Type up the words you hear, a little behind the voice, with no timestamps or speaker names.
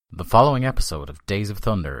The following episode of Days of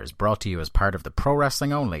Thunder is brought to you as part of the Pro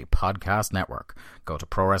Wrestling Only podcast network. Go to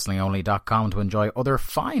ProWrestlingOnly.com to enjoy other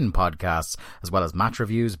fine podcasts, as well as match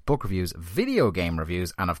reviews, book reviews, video game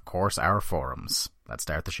reviews, and of course our forums. Let's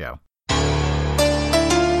start the show.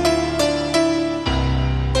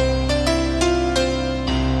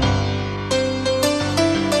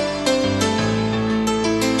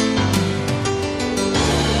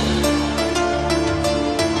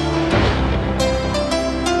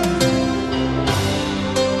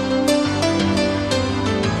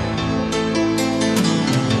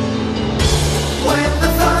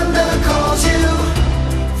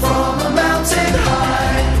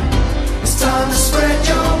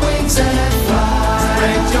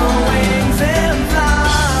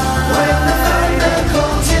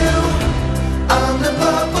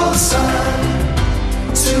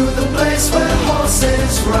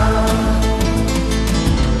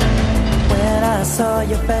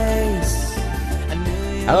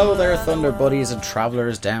 Hello there, Thunder buddies and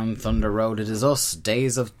travellers down Thunder Road. It is us,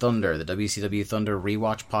 Days of Thunder, the WCW Thunder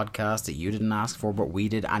rewatch podcast that you didn't ask for, but we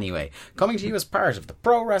did anyway. Coming to you as part of the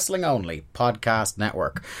Pro Wrestling Only podcast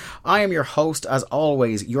network. I am your host, as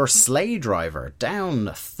always, your sleigh driver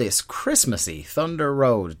down this Christmassy Thunder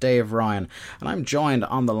Road, Dave Ryan. And I'm joined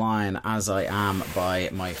on the line, as I am, by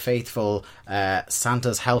my faithful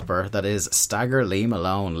Santa's helper, that is Stagger Lee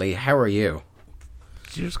Malone. Lee, how are you?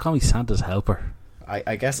 Did you just call me Santa's helper?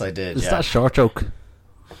 I guess I did. Is that a short joke?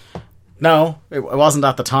 No, it wasn't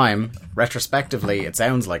at the time. Retrospectively, it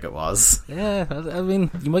sounds like it was. Yeah, I mean,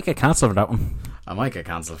 you might get cancelled for that one. I might get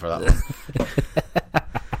cancelled for that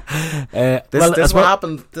one. This is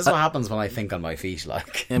what happens when I think on my feet.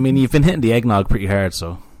 Like, I mean, you've been hitting the eggnog pretty hard,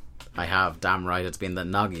 so I have. Damn right, it's been the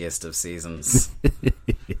noggiest of seasons.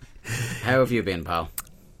 How have you been, pal?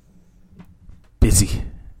 Busy.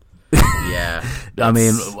 Yeah, I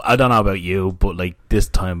mean, I don't know about you, but like this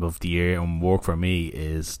time of the year and work for me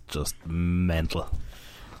is just mental.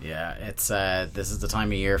 Yeah, it's this is the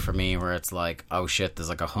time of year for me where it's like, oh shit, there's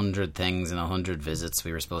like 100 things and 100 visits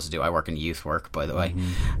we were supposed to do. I work in youth work, by the way.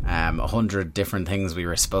 100 different things we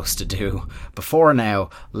were supposed to do before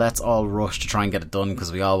now. Let's all rush to try and get it done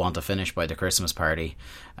because we all want to finish by the Christmas party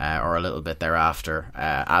or a little bit thereafter.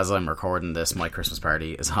 As I'm recording this, my Christmas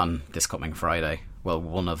party is on this coming Friday. Well,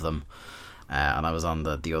 one of them. And I was on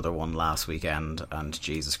the other one last weekend, and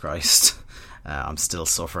Jesus Christ, I'm still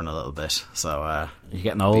suffering a little bit. So you're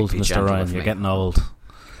getting old, Mr. Ryan. You're getting old.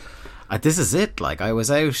 This is it. Like, I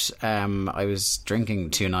was out. I was drinking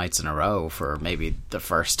 2 nights in a row for maybe the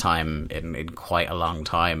first time in quite a long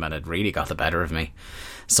time, and it really got the better of me.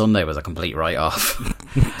 Sunday was a complete write-off.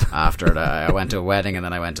 After that, I went to a wedding and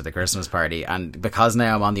then I went to the Christmas party. And because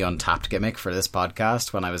now I'm on the Untapped gimmick for this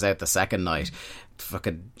podcast, when I was out the second night,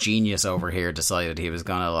 fucking genius over here decided he was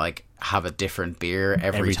gonna like have a different beer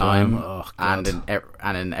every time. Oh, and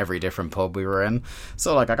in every different pub we were in.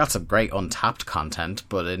 So like I got some great Untapped content,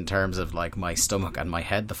 but in terms of like my stomach and my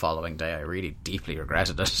head the following day, I really deeply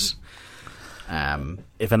regretted it.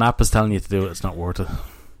 If an app is telling you to do it, it's not worth it.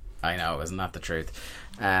 I know, isn't that the truth?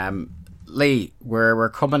 Lee, we're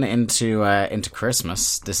coming into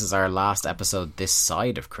Christmas. This is our last episode this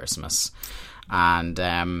side of Christmas, and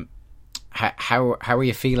how are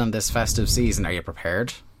you feeling this festive season? Are you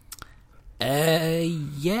prepared?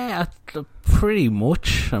 Yeah, pretty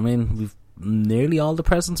much. I mean, we've nearly all the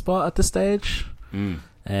presents bought at this stage.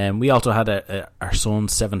 We also had our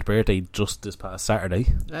son's 7th birthday just this past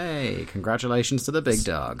Saturday. Hey, congratulations to the big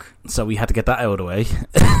dog. So we had to get that out of the way.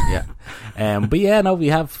 Yeah. But yeah, no, we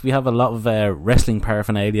have a lot of wrestling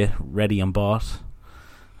paraphernalia ready and bought.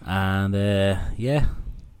 And yeah,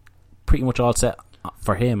 pretty much all set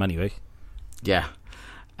for him anyway. Yeah.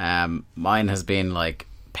 Mine has been like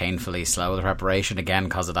painfully slow, the preparation, again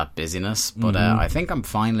because of that busyness, but I think I'm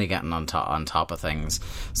finally getting on top of things,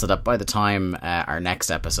 so that by the time our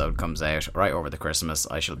next episode comes out right over the Christmas,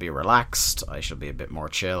 I shall be relaxed, I shall be a bit more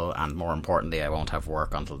chill, and more importantly, I won't have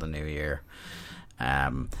work until the new year.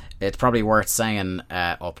 It's probably worth saying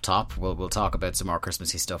up top, we'll talk about some more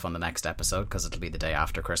Christmassy stuff on the next episode because it'll be the day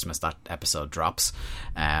after Christmas that episode drops.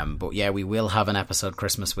 But yeah, we will have an episode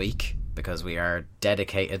Christmas week because we are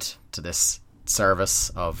dedicated to this service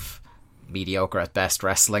of mediocre at best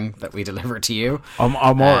wrestling that we deliver to you. Or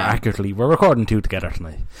more accurately, we're recording 2 together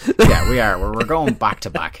tonight. Yeah, we are. We're going back to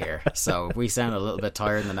back here. So if we sound a little bit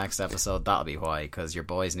tired in the next episode, that'll be why, because your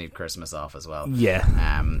boys need Christmas off as well. Yeah.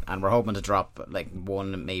 And we're hoping to drop like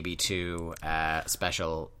 1, maybe 2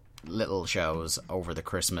 special little shows over the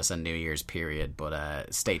Christmas and New Year's period,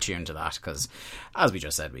 but stay tuned to that because, as we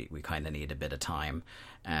just said, we kind of need a bit of time.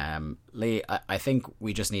 Lee, I think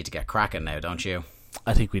we just need to get cracking now, don't you?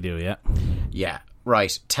 I think we do, yeah. Yeah.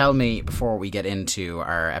 Right. Tell me, before we get into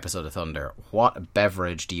our episode of Thunder, what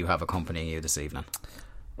beverage do you have accompanying you this evening?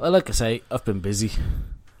 Well, like I say, I've been busy.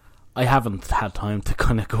 I haven't had time to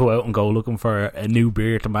kind of go out and go looking for a new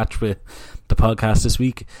beer to match with the podcast this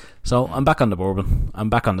week. So I'm back on the bourbon. I'm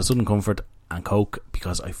back on the Southern Comfort and Coke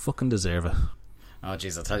because I fucking deserve it. Oh,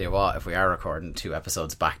 jeez, I'll tell you what, if we are recording 2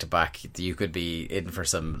 episodes back-to-back, you could be in for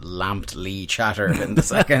some lamped Lee chatter in the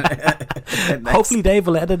second. Hopefully Dave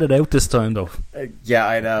will edit it out this time, though. Yeah,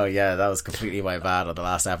 I know, yeah, that was completely my bad on the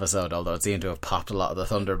last episode, although it seemed to have popped a lot of the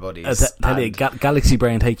Thunder buddies. Tell you, Galaxy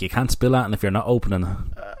Brain Take, you can't spill that if you're not opening it.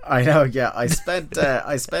 I know, yeah, I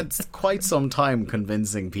spent quite some time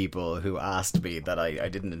convincing people who asked me that I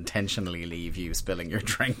didn't intentionally leave you spilling your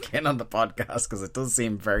drink in on the podcast, because it does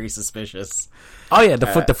seem very suspicious. Oh yeah,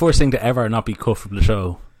 the first thing to ever not be cut from the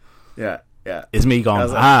show. Yeah. Is me going,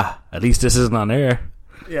 at least this isn't on air.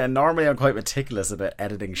 Yeah, normally I'm quite meticulous about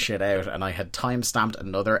editing shit out, and I had time-stamped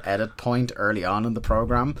another edit point early on in the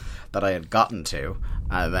programme that I had gotten to,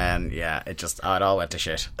 and then, yeah, it all went to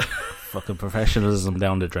shit. Fucking professionalism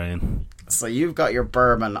down the drain. So you've got your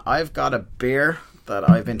bourbon, I've got a beer that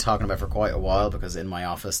I've been talking about for quite a while, because in my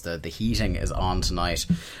office the heating is on tonight,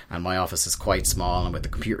 and my office is quite small, and with the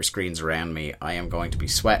computer screens around me I am going to be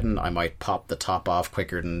sweating. I might pop the top off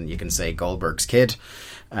quicker than you can say Goldberg's kid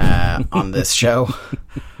on this show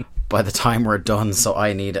by the time we're done, so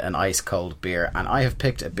I need an ice cold beer, and I have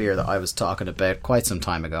picked a beer that I was talking about quite some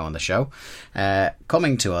time ago on the show.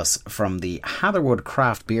 Coming to us from the Hatherwood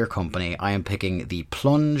Craft Beer Company, I am picking the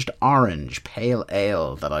Plunged Orange Pale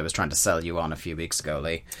Ale that I was trying to sell you on a few weeks ago,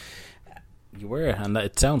 Lee. You were, and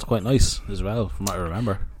it sounds quite nice as well, from what I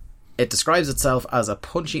remember. It describes itself as a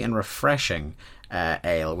punchy and refreshing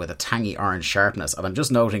ale with a tangy orange sharpness, and I'm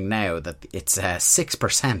just noting now that it's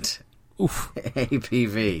 6% Oof.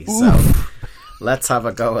 ABV. Oof. So let's have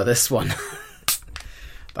a go of this one.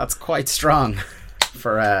 That's quite strong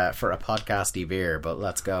for a podcasty beer, but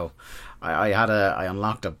let's go. I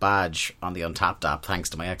unlocked a badge on the Untapped app thanks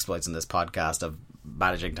to my exploits in this podcast of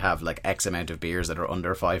managing to have like X amount of beers that are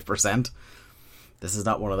under 5%. This is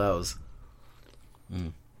not one of those.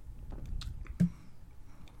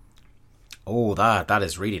 Oh, that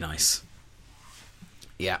is really nice.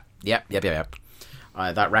 Yep.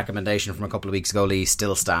 That recommendation from a couple of weeks ago, Lee,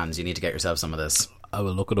 still stands. You need to get yourself some of this. I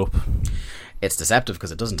will look it up. It's deceptive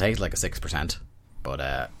because it doesn't taste like a 6%.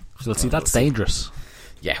 But so see, that's dangerous.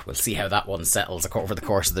 Yeah, we'll see how that one settles over the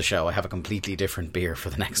course of the show. I have a completely different beer for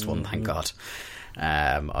the next one, thank God.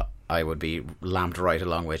 I would be lamped right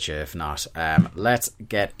along with you if not. Let's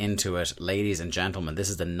get into it, ladies and gentlemen. This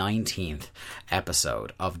is the 19th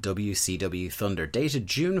episode of WCW Thunder, dated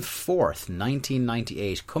June 4th,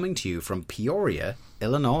 1998, coming to you from Peoria,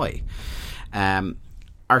 Illinois.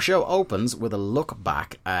 Our show opens with a look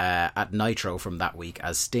back at Nitro from that week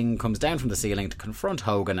as Sting comes down from the ceiling to confront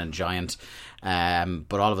Hogan and Giant,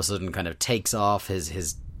 but all of a sudden kind of takes off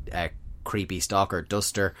his creepy stalker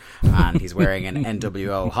duster, and he's wearing an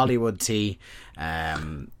NWO Hollywood tee,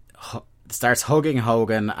 starts hugging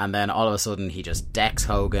Hogan, and then all of a sudden he just decks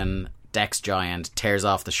Hogan, decks Giant, tears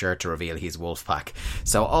off the shirt to reveal he's Wolfpack.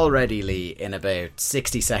 So already, Lee, in about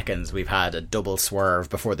 60 seconds we've had a double swerve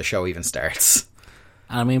before the show even starts.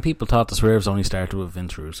 I mean, people thought the swerves only started with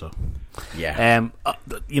Vince Russo. Yeah.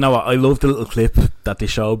 You know what, I love the little clip that they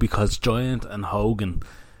show, because Giant and Hogan,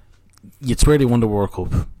 you'd swear they won the World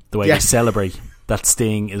Cup. The way they celebrate that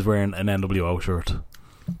Sting is wearing an NWO shirt.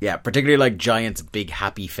 Yeah, particularly like Giant's big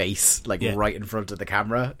happy face, like right in front of the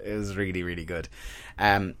camera, is really, really good.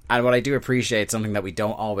 And what I do appreciate, something that we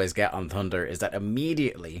don't always get on Thunder, is that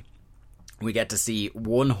immediately we get to see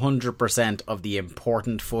 100% of the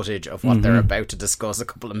important footage of what they're about to discuss a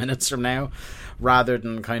couple of minutes from now, rather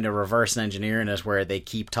than kind of reverse engineering it where they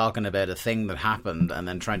keep talking about a thing that happened and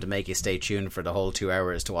then trying to make you stay tuned for the whole 2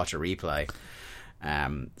 hours to watch a replay.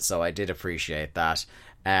 So I did appreciate that.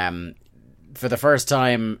 For the first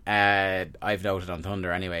time, I've noted on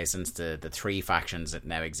Thunder anyway, since the 3 factions that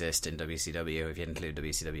now exist in WCW, if you include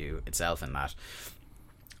WCW itself in that,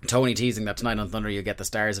 Tony teasing that tonight on Thunder you'll get the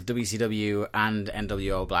stars of WCW and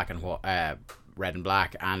NWO Red and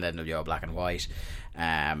Black, and NWO Black and White.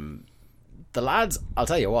 The lads, I'll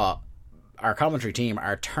tell you what, our commentary team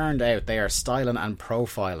are turned out. They are styling and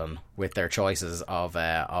profiling with their choices of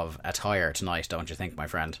attire tonight, don't you think, my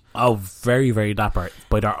friend? Oh, very, very dapper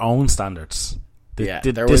by their own standards.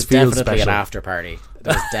 There was definitely an after party.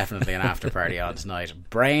 There was definitely an after party on tonight.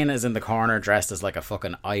 Brain is in the corner dressed as like a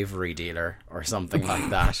fucking ivory dealer or something like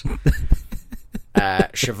that.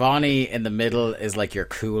 Shivani in the middle is like your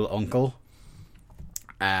cool uncle.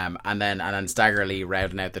 And then Stagger Lee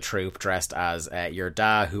rounding out the troupe dressed as your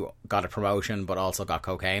dad, who got a promotion but also got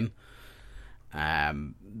cocaine.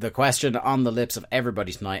 The question on the lips of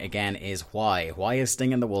everybody tonight again is why? Why is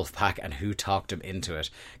Sting in the Wolfpack, and who talked him into it?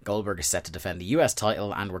 Goldberg is set to defend the US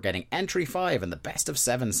title, and we're getting entry 5 in the best of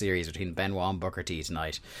 7 series between Benoit and Booker T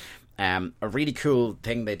tonight. A really cool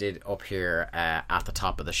thing they did up here at the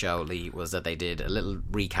top of the show, Lee, was that they did a little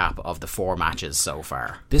recap of the 4 matches so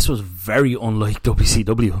far. This was very unlike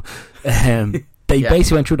WCW. They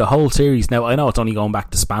basically went through the whole series. Now, I know it's only going back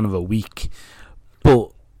the span of a week,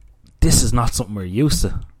 but this is not something we're used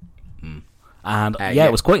to. And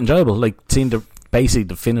it was quite enjoyable, like seeing the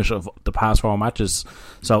finish of the past 4 matches.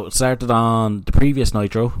 So it started on the previous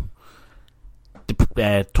Nitro,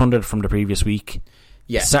 Thunder from the previous week,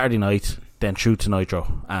 Saturday night, then through to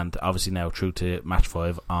Nitro, and obviously now through to match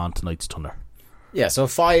 5 on tonight's Thunder. Yeah, so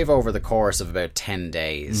 5 over the course of about 10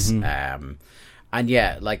 days. And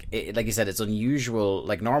yeah, like you said, it's unusual.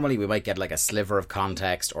 Like normally we might get like a sliver of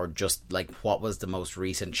context or just like what was the most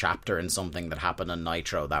recent chapter in something that happened on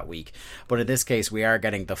Nitro that week. But in this case, we are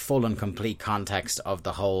getting the full and complete context of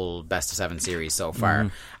the whole best of 7 series so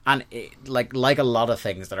far. And like a lot of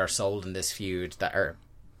things that are sold in this feud that are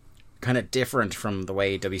kind of different from the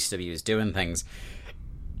way WCW is doing things,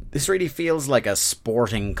 this really feels like a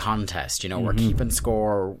sporting contest. You know, we're keeping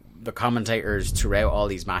score. The commentators throughout all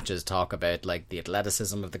these matches talk about like the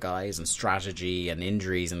athleticism of the guys and strategy and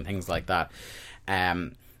injuries and things like that.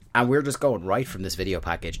 And we're just going right from this video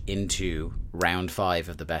package into round 5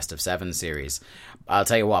 of the best of 7 series. I'll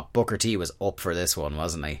tell you what, Booker T was up for this one,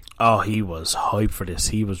 wasn't he? Oh, he was hyped for this.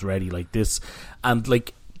 He was ready like this. And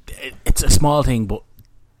like, it's a small thing, but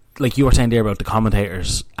like you were saying there about the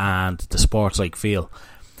commentators and the sports like feel,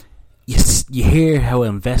 you hear how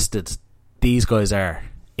invested these guys are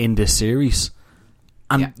in this series,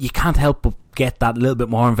 and you can't help but get that little bit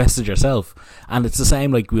more invested yourself. And it's the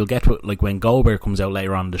same like we'll get to it, like when Goldberg comes out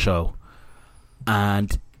later on in the show,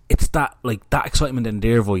 and it's that like that excitement in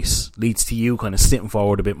their voice leads to you kind of sitting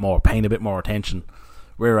forward a bit more, paying a bit more attention.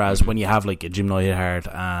 Whereas when you have like a Jim Neidhart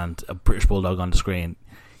and a British Bulldog on the screen,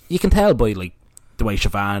 you can tell by like the way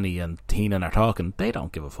Shivani and Heenan are talking, they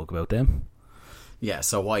don't give a fuck about them. Yeah,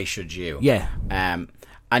 so why should you? Yeah.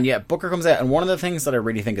 And yeah, Booker comes out, and one of the things that I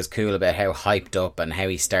really think is cool about how hyped up and how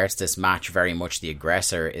he starts this match very much the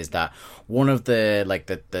aggressor is that one of the like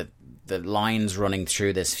the lines running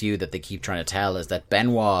through this feud that they keep trying to tell is that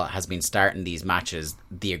Benoit has been starting these matches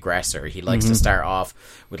the aggressor. He likes to start off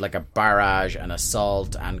with like a barrage and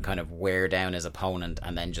assault and kind of wear down his opponent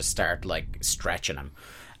and then just start like stretching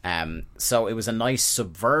him. So it was a nice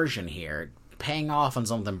subversion here, paying off on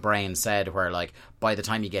something Brain said where like by the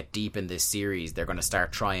time you get deep in this series they're going to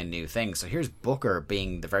start trying new things. So here's Booker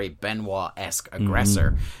being the very Benoit-esque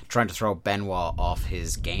aggressor, trying to throw Benoit off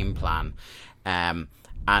his game plan.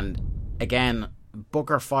 And again,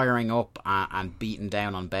 Booker firing up and beating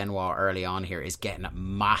down on Benoit early on here is getting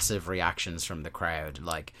massive reactions from the crowd.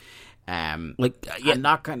 And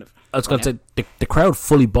that kind of, I was going to say the crowd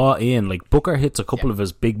fully bought in. Like Booker hits a couple of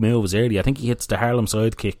his big moves early. I think he hits the Harlem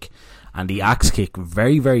sidekick and the axe kick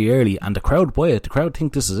very, very early, and the crowd buy it. The crowd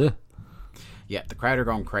think this is it. Yeah, the crowd are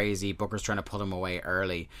going crazy. Booker's trying to put him away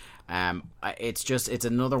early. It's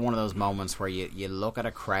another one of those moments where you look at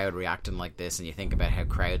a crowd reacting like this and you think about how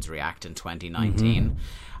crowds react in 2019.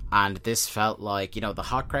 And this felt like, you know, the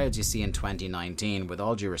hot crowds you see in 2019, with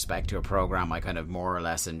all due respect to a program I kind of more or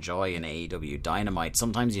less enjoy in AEW Dynamite,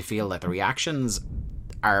 sometimes you feel that the reactions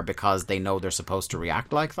are because they know they're supposed to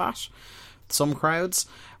react like that, some crowds.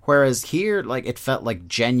 Whereas here, like, it felt like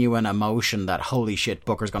genuine emotion that, holy shit,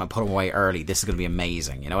 Booker's going to put him away early. This is going to be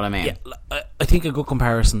amazing. You know what I mean? Yeah, I think a good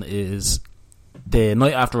comparison is the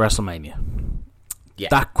night after WrestleMania. Yeah.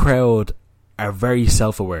 That crowd are very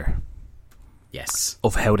self-aware. Yes.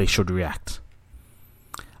 Of how they should react.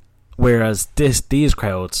 Whereas these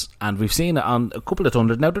crowds, and we've seen it on a couple of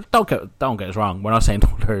Thunders. Now, don't get us wrong. We're not saying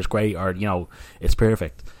Thunder is great or, you know, it's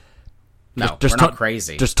perfect. No, we're not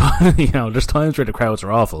crazy. There's there's times where the crowds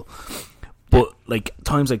are awful, but like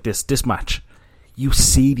times like this match, you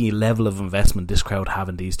see the level of investment this crowd have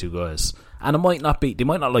in these two guys, and they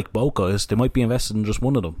might not like both guys. They might be invested in just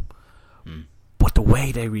one of them, but the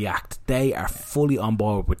way they react, they are fully on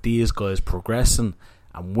board with these guys progressing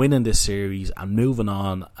and winning this series and moving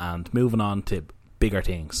on to bigger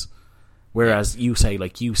things. Whereas you see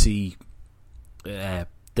the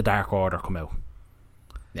Dark Order come out.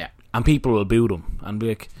 Yeah. And people will boo them and be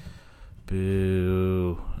like,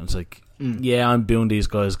 boo. And it's like, yeah, I'm booing these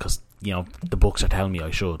guys because, you know, the books are telling me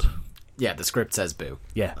I should. Yeah, the script says boo.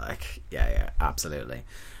 Yeah. Yeah, absolutely.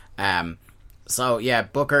 So, yeah,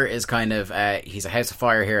 Booker is kind of, he's a house of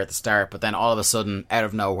fire here at the start, but then all of a sudden, out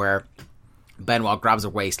of nowhere, Benoit grabs a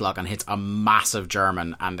waistlock and hits a massive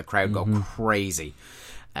German, and the crowd go crazy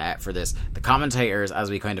for this. The commentators, as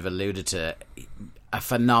we kind of alluded to, a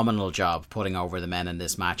phenomenal job putting over the men in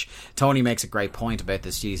this match. Tony makes a great point about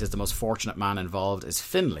this. He says the most fortunate man involved is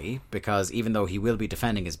Finlay, because even though he will be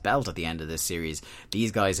defending his belt at the end of this series,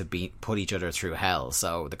 these guys have put each other through hell.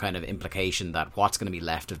 So the kind of implication that what's going to be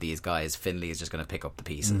left of these guys, Finlay is just going to pick up the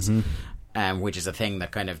pieces. Which is a thing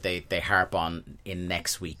that kind of they harp on in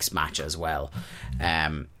next week's match as well.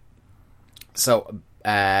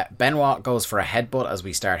 Benoit goes for a headbutt as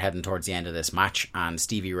we start heading towards the end of this match, and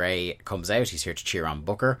Stevie Ray comes out. He's here to cheer on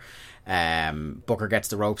Booker. Booker gets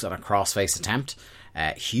the ropes on a crossface attempt.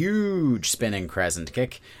 Huge spinning crescent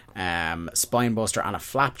kick. Spinebuster and a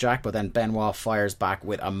flapjack, but then Benoit fires back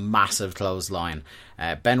with a massive clothesline.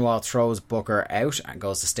 Benoit throws Booker out and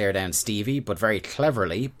goes to stare down Stevie, but very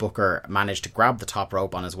cleverly Booker managed to grab the top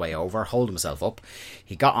rope on his way over, hold himself up.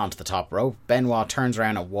 He got onto the top rope. Benoit turns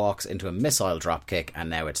around and walks into a missile drop kick, and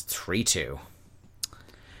now it's 3-2.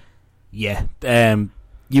 Yeah,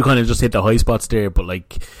 you kind of just hit the high spots there, but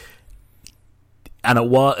like, and it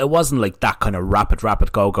wasn't like that kind of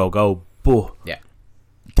rapid go, but yeah,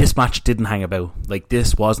 this match didn't hang about. Like,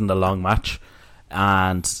 this wasn't a long match,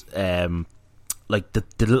 and like the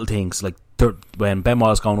little things, like when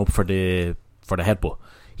Benoit's going up for the headbutt,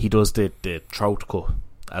 he does the throat cut,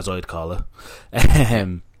 as I'd call it,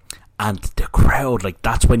 and the crowd, like,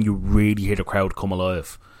 that's when you really hear the crowd come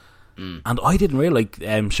alive. And I didn't really like.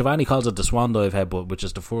 Shivani calls it the Swan Dive headbutt, which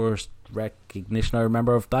is the first recognition I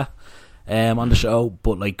remember of that. On the show,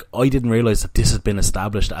 but like, I didn't realise that this has been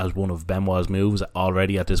established as one of Benoit's moves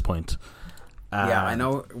already at this point. Yeah, I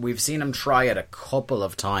know we've seen him try it a couple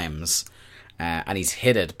of times, and he's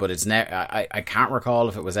hit it, but it's I can't recall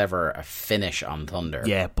if it was ever a finish on Thunder.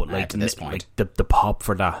 Yeah, but like to this point, like the pop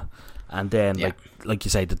for that, and then like you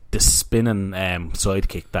say, the spinning side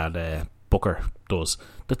kick that Booker does,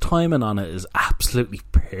 the timing on it is absolutely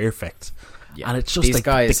perfect, and it's just, these like,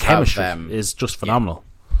 guys, the chemistry is just phenomenal. Yeah.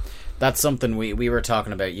 That's something we were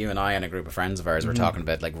talking about, you and I and a group of friends of ours were talking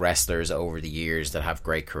about, like, wrestlers over the years that have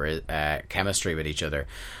great chemistry with each other.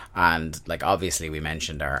 And, like, obviously we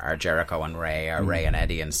mentioned our Jericho and Ray, our Ray and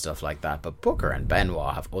Eddie and stuff like that, but Booker and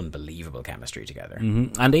Benoit have unbelievable chemistry together.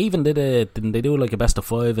 And they even didn't they do like a best of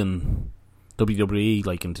 5 in WWE,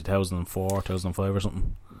 like in 2004, 2005 or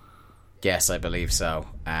something? Yes, I believe so.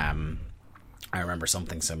 I remember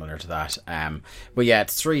something similar to that. But yeah,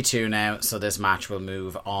 it's 3-2 now, so this match will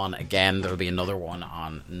move on again. There'll be another one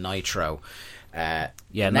on Nitro.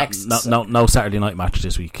 Next, no Saturday night match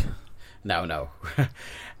this week. No.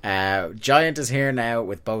 Giant is here now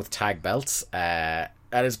with both tag belts. And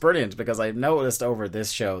it's brilliant because I noticed over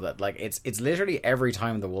this show that, like, it's literally every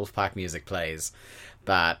time the Wolfpack music plays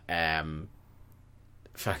that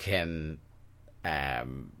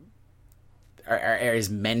or is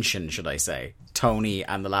mentioned, should I say, Tony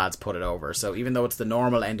and the lads put it over. So even though it's the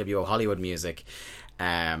normal NWO Hollywood music,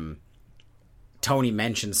 Tony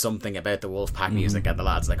mentions something about the Wolfpack music, and the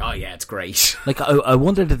lads like, oh yeah, it's great. Like, I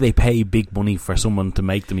wonder, did they pay big money for someone to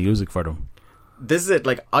make the music for them? This is it.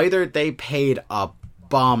 Like, either they paid a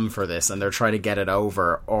bomb for this and they're trying to get it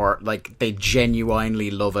over, or like they genuinely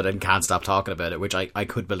love it and can't stop talking about it, which I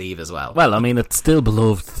could believe as well. Well, I mean, it's still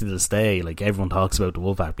beloved to this day. Like, everyone talks about the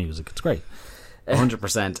Wolfpack music. It's great.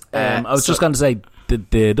 100%. I was just going to say, the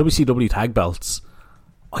WCW tag belts,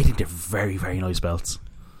 I think they're very, very nice belts.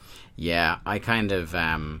 Yeah, I kind of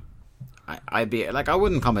I'd be like, I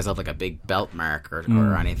wouldn't call myself like a big belt mark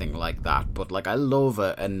or anything like that, but like, I love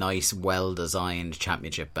a nice, well designed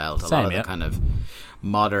championship belt. A lot of the kind of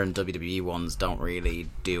modern WWE ones don't really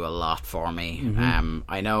do a lot for me.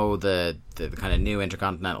 I know the kind of new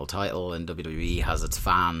Intercontinental title in WWE has its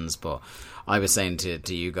fans, but I was saying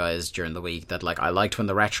to you guys during the week that, like, I liked when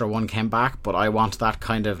the retro one came back, but I want that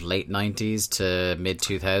kind of late 90s to mid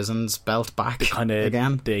 2000s belt back, kind of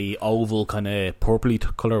again, the oval kind of purpley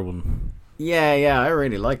colour one. Yeah, I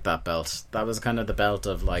really liked that belt. That was kind of the belt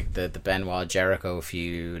of, like, the Benoit Jericho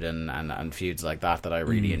feud and feuds like that I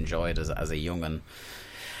really enjoyed as a young'un.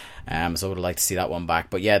 So I would like to see that one back.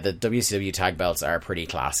 But yeah, the WCW tag belts are pretty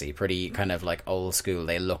classy, pretty kind of like old school.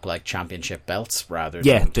 They look like championship belts rather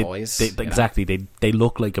than toys. Exactly. They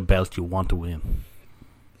look like a belt you want to win.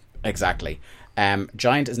 Exactly.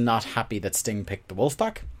 Giant is not happy that Sting picked the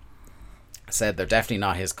Wolfpack. said they're definitely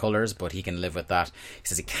not his colours, but he can live with that. He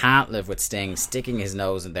says he can't live with Sting sticking his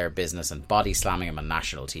nose in their business and body slamming him on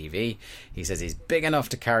national TV. He says he's big enough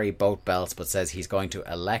to carry both belts, but says he's going to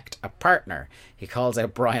elect a partner. He calls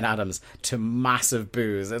out Bryan Adams to massive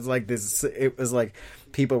boos. It's like this. It was like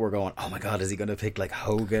people were going, "Oh my god, is he going to pick like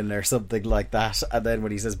Hogan or something like that?" And then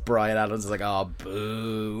when he says Bryan Adams, it's like, "Oh,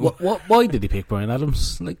 boo!" Why did he pick Bryan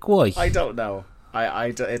Adams? Like, why? I don't know.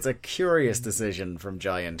 It's a curious decision from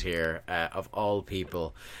Giant here, of all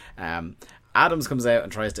people. Adams comes out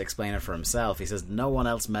and tries to explain it for himself. He says no one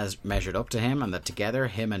else measured up to him, and that together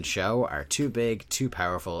him and Show are too big, too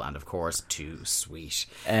powerful, and of course too sweet.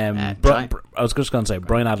 I was just going to say,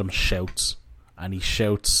 Bryan Adams shouts, and he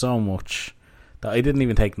shouts so much that I didn't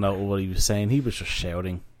even take note of what he was saying. He was just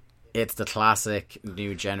shouting. It's the classic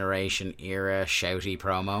new generation era shouty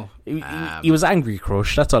promo. He was angry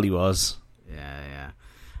Crush, that's all he was. Yeah.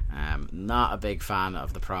 Not a big fan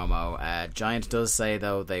of the promo. Giant does say,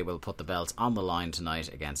 though, they will put the belts on the line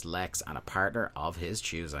tonight against Lex and a partner of his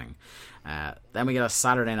choosing. Then we get a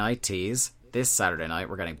Saturday night tease. This Saturday night,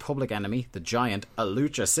 we're getting Public Enemy, The Giant, a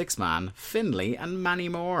Lucha Six-Man, Finlay, and many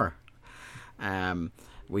more.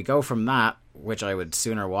 We go from that, which I would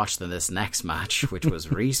sooner watch than this next match, which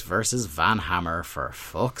was Reese versus Van Hammer, for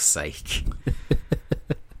fuck's sake.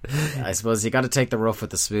 I suppose you got to take the rough with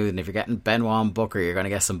the smooth, and if you're getting Benoit and Booker, you're going to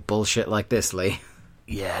get some bullshit like this, Lee.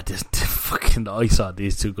 Yeah, I saw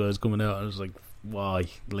these two guys coming out, and I was like, why?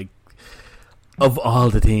 Like, of all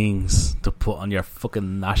the things to put on your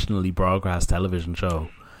fucking nationally broadcast television show,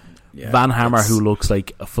 Van Hammer, who looks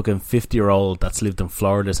like a fucking 50-year-old that's lived in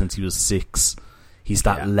Florida since he was 6, he's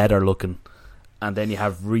that leather looking, and then you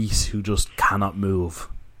have Reese, who just cannot move.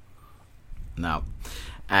 No.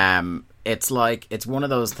 It's like, it's one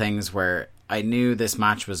of those things where I knew this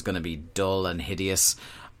match was going to be dull and hideous.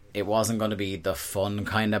 It wasn't going to be the fun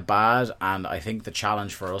kind of bad, and I think the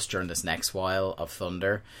challenge for us during this next while of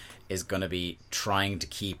Thunder is going to be trying to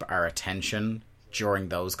keep our attention during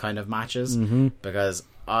those kind of matches, because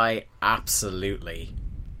I absolutely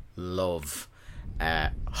love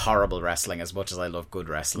horrible wrestling as much as I love good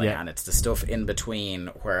wrestling, and it's the stuff in between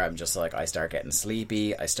where I'm just like, I start getting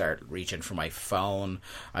sleepy, I start reaching for my phone.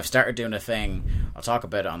 I've started doing a thing, I'll talk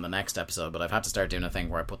about it on the next episode, but I've had to start doing a thing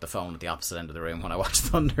where I put the phone at the opposite end of the room when I watch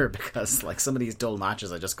Thunder, because like some of these dull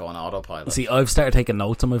matches I just go on autopilot. See, I've started taking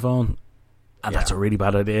notes on my phone, and that's a really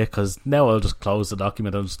bad idea, because now I'll just close the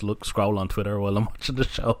document and just scroll on Twitter while I'm watching the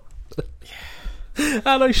show.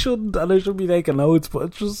 And I shouldn't be taking notes, but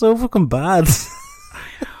it's just so fucking bad.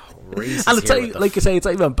 And it's like you say, it's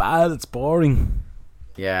not even bad, it's boring.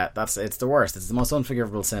 Yeah, it's the worst. It's the most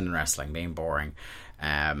unforgivable sin in wrestling, being boring.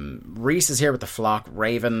 Reese is here with the Flock.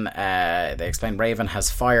 Raven, they explain Raven has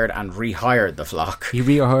fired and rehired the Flock. He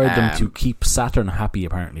rehired them to keep Saturn happy,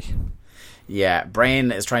 apparently. Yeah,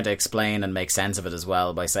 Brain is trying to explain and make sense of it as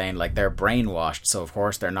well by saying, like, they're brainwashed, so of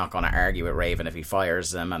course they're not going to argue with Raven if he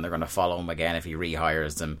fires them, and they're going to follow him again if he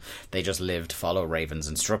rehires them. They just live to follow Raven's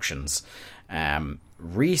instructions.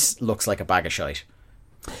 Reese looks like a bag of shite.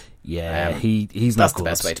 Yeah, he's not good. That's the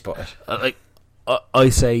best way to put it. I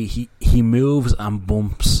say he moves and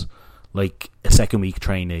bumps like a second week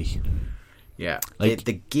trainee. Yeah, like,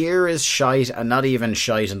 the gear is shite, and not even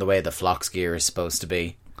shite in the way the Flock's gear is supposed to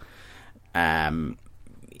be.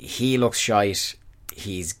 He looks shite.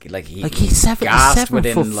 He's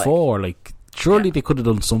 7'4". Like, surely they could have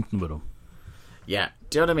done something with him. Yeah,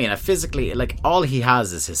 do you know what I mean? Physically, like, all he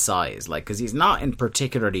has is his size, like, because he's not in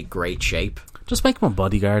particularly great shape. Just make him a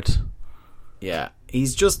bodyguard. Yeah,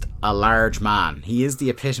 he's just a large man. He is the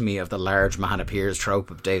epitome of the large man appears trope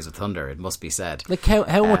of Days of Thunder, it must be said. Like,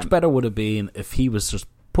 how much better would it have been if he was just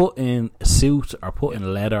put in a suit or put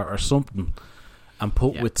in leather or something, and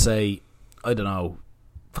put with, say, I don't know,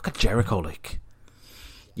 fucking Jericho, like.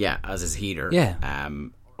 Yeah, as his heater. Yeah.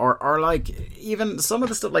 Or like, even some of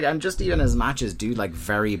the stuff, like, I'm just even his matches do like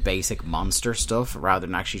very basic monster stuff rather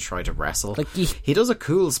than actually try to wrestle. Like, he does a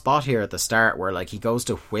cool spot here at the start where, like, he goes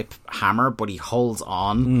to whip Hammer, but he holds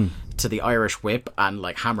on to the Irish whip, and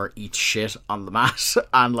like Hammer eats shit on the mat,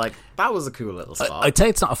 and like, that was a cool little spot. I'd say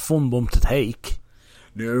it's not a fun bump to take.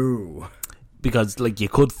 No. Because, like, you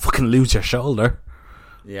could fucking lose your shoulder.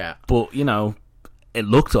 Yeah. But, you know, it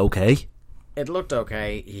looked okay. It looked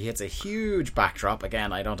okay. He hits a huge backdrop.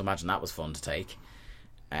 Again, I don't imagine that was fun to take.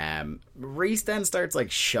 Reese then starts like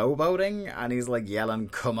showboating, and he's like yelling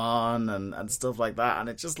 "come on" and stuff like that, and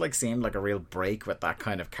it just like seemed like a real break with that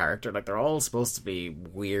kind of character. Like, they're all supposed to be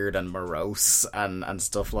weird and morose and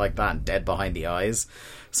stuff like that, and dead behind the eyes.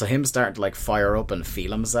 So him starting to like fire up and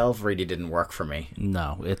feel himself really didn't work for me.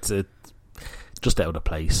 No, it's just out of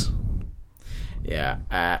place.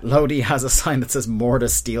 Yeah. Lodi has a sign that says Morda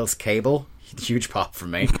steals cable. Huge pop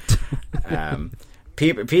from me.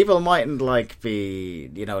 People mightn't be,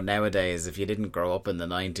 nowadays, if you didn't grow up in the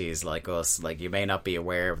 90s like us, you may not be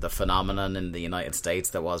aware of the phenomenon in the United States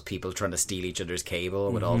that was people trying to steal each other's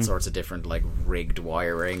cable with all sorts of different rigged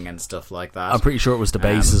wiring and stuff like that. I'm pretty sure it was the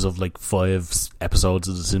basis of 5 episodes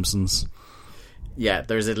of The Simpsons. Yeah,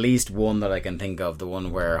 there's at least one that I can think of, the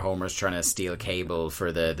one where Homer's trying to steal cable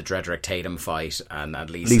for the Dredrick Tatum fight, and at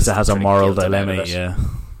least Lisa has a moral dilemma, yeah.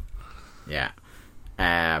 Yeah.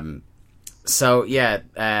 So,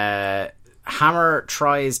 Hammer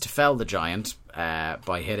tries to fell the giant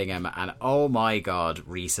by hitting him, and oh my god,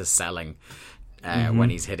 Reese is selling when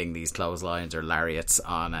he's hitting these clotheslines or lariats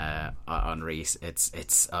on Reese.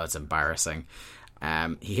 It's embarrassing.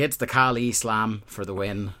 He hits the Kali slam for the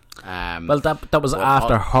win. That was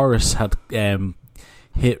after Horace had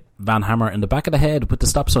hit Van Hammer in the back of the head with the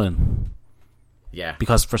stop sign. Yeah.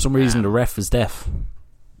 Because for some reason the ref is deaf.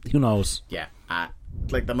 Who knows? Yeah.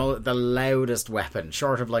 The loudest weapon,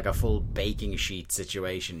 short of a full baking sheet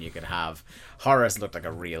situation you could have. Horace looked like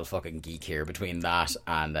a real fucking geek here between that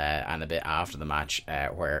and a bit after the match,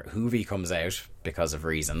 where Hoovy comes out because of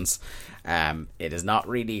reasons. It is not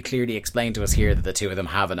really clearly explained to us here that the two of them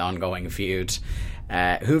have an ongoing feud.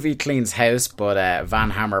 Hoovy cleans house, but Van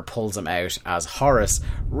Hammer pulls him out as Horace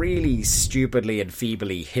really stupidly and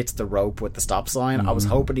feebly hits the rope with the stop sign. I was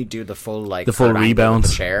hoping he'd do the full rebound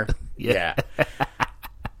with the chair. Yeah.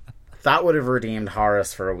 That would have redeemed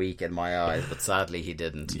Horace for a week in my eyes, but sadly he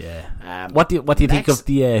didn't. Yeah. What do you think of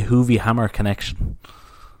the Hoovy Hammer connection?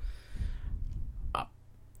 I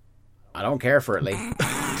don't care for it, Lee.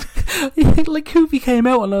 Hoovy came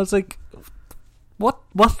out and I was like,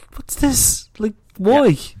 what's this?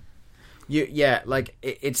 Why?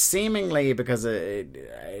 It's seemingly because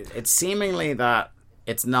it's seemingly that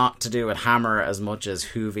it's not to do with Hammer as much as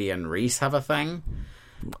Hoovy and Reese have a thing.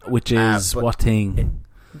 Which is what thing?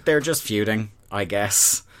 They're just feuding, I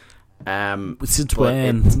guess. Since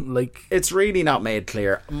when? It's really not made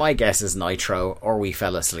clear. My guess is Nitro, or we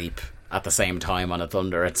fell asleep at the same time on a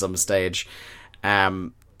Thunder at some stage.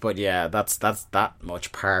 But yeah, that's that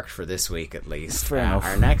much parked for this week at least. Fair enough.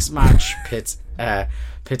 Our next match pits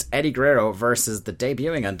Eddie Guerrero versus the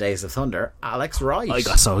debuting on Days of Thunder, Alex Wright. I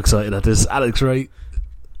got so excited at this. Alex Wright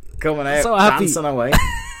coming out, so happy. Dancing away.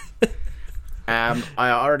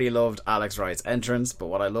 I already loved Alex Wright's entrance, but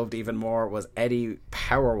what I loved even more was Eddie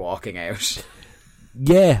power walking out.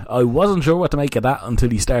 Yeah, I wasn't sure what to make of that until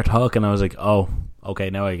he started talking. I was like, oh, okay,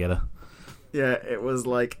 now I get it. Yeah, it was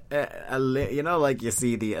you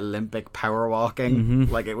see the Olympic power walking,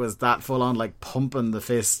 it was that full on, pumping the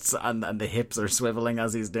fists and the hips are swiveling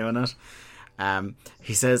as he's doing it.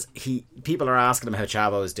 He says people are asking him how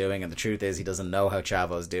Chavo is doing, and the truth is he doesn't know how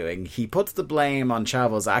Chavo is doing. He puts the blame on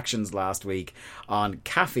Chavo's actions last week on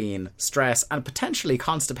caffeine, stress, and potentially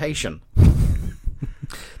constipation.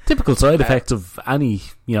 Typical side effects of any,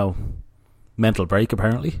 mental break,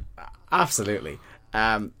 apparently. Absolutely.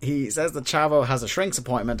 He says that Chavo has a shrink's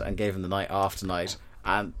appointment and gave him the night off tonight.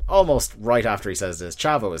 And almost right after he says this,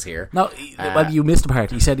 Chavo is here. No, you missed a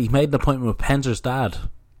part. He said he made an appointment with Penzer's dad.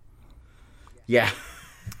 Yeah.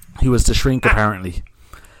 He was the shrink, apparently.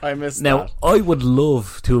 I missed now, that. I would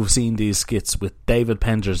love to have seen these skits with David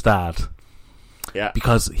Penzer's dad. Yeah.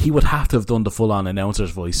 Because he would have to have done the full-on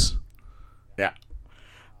announcer's voice. Yeah.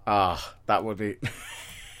 That would be...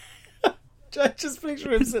 I just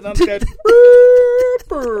picture him sitting on the couch.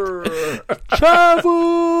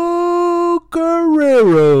 Chavo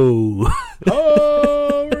Guerrero.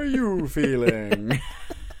 How are you feeling?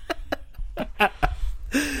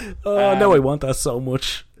 No, I want that so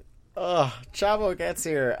much. Chavo gets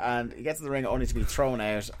here and he gets in the ring only to be thrown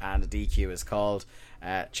out, and a DQ is called.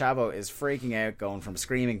 Chavo is freaking out, going from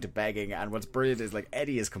screaming to begging, and what's brilliant is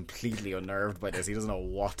Eddie is completely unnerved by this. He doesn't know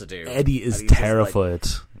what to do. Eddie is terrified.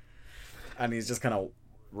 And he's just kind of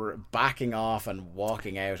backing off and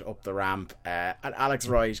walking out up the ramp. And Alex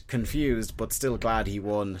Wright, confused but still glad he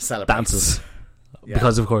won, celebrates. Dances. Yeah.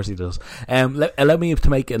 Because of course he does. Allow me to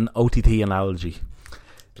make an OTT analogy.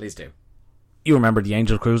 Please do. You remember the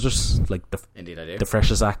Angel Cruisers? Indeed I do. The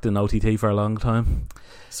freshest act in OTT for a long time.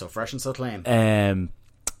 So fresh and so clean.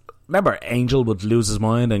 Remember Angel would lose his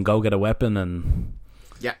mind and go get a weapon and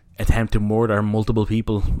attempt to murder multiple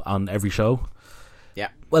people on every show? Yeah.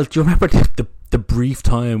 Well, do you remember the brief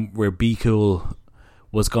time where Be Cool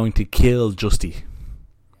was going to kill Justy?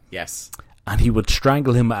 Yes. And he would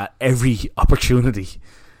strangle him at every opportunity.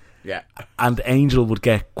 Yeah. And Angel would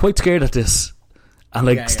get quite scared at this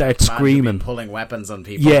and start screaming, pulling weapons on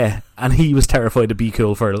people. Yeah, and he was terrified of Be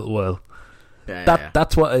Cool for a little while.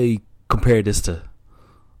 That's what I compare this to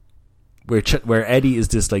where Eddie is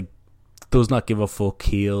this like does not give a fuck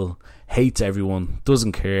heel, hates everyone,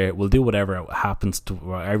 doesn't care, will do whatever happens to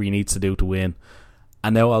whatever he needs to do to win,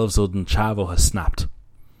 and now all of a sudden Chavo has snapped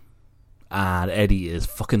and Eddie is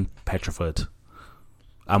fucking petrified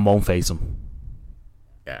and won't face him.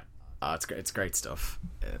 Yeah, it's great stuff.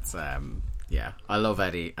 It's yeah, I love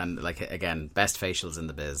Eddie, and like again, best facials in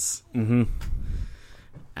the biz.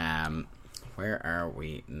 Where are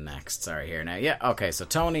we next? Sorry, here now. Yeah, okay, so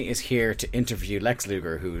Tony is here to interview Lex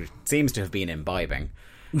Luger, who seems to have been imbibing.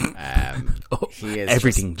 He is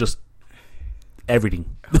everything, just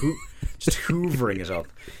everything. Just hoovering it up.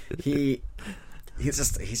 He's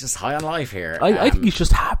just high on life here. I think he's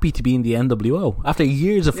just happy to be in the NWO after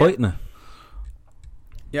years of fighting it.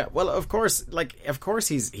 Yeah, well, of course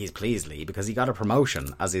he's pleased, Lee, because he got a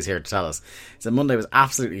promotion, as he's here to tell us. So Monday was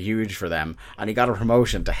absolutely huge for them, and he got a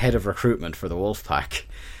promotion to head of recruitment for the Wolfpack.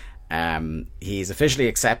 He's officially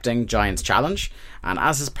accepting Giant's challenge, and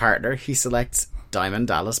as his partner, he selects Diamond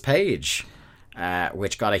Dallas Page,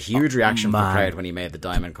 which got a huge reaction from the crowd when he made the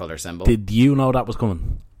diamond colour symbol. Did you know that was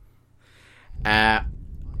coming?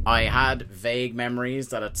 I had vague memories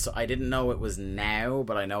that I didn't know it was now,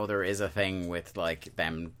 but I know there is a thing with like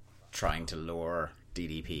them trying to lure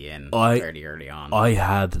DDP in fairly early on. I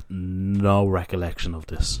had no recollection of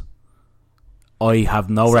this. I have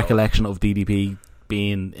no recollection of DDP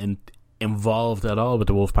being involved at all with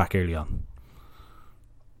the Wolfpack early on.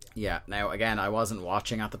 Yeah, now again, I wasn't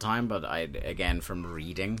watching at the time, but from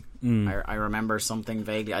reading, I remember something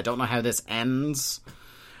vaguely. I don't know how this ends.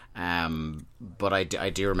 But I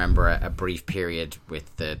do remember a brief period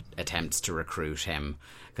with the attempts to recruit him,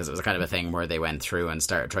 because it was kind of a thing where they went through and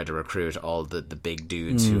tried to recruit all the big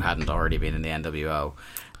dudes who hadn't already been in the NWO.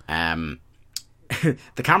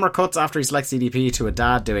 The camera cuts after he selects DDP to a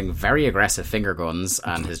dad doing very aggressive finger guns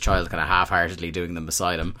and his child kind of half-heartedly doing them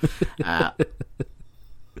beside him.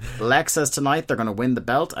 Lex says tonight they're going to win the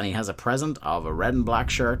belt, and he has a present of a red and black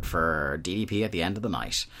shirt for DDP at the end of the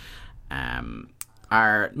night.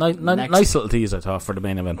 Nice little tease, I thought, for the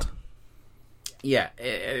main event. Yeah,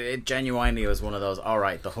 it genuinely was one of those,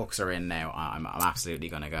 alright, the hooks are in now, I'm absolutely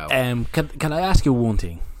going to go. Can I ask you one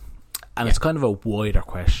thing? And it's kind of a wider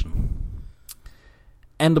question.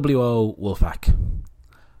 NWO Wolfpack.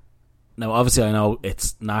 Now, obviously, I know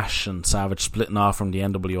it's Nash and Savage splitting off from the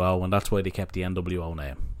NWO, and that's why they kept the NWO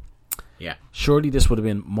name. Yeah. Surely this would have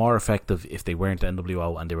been more effective if they weren't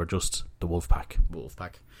NWO and they were just the Wolfpack.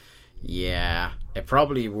 Yeah, it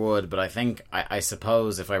probably would, but I think, I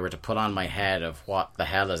suppose if I were to put on my head of what the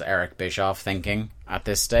hell is Eric Bischoff thinking at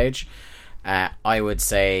this stage, I would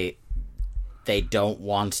say they don't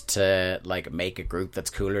want to like make a group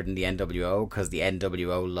that's cooler than the NWO, because the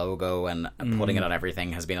NWO logo and putting it on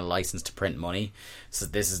everything has been a license to print money. So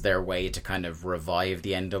this is their way to kind of revive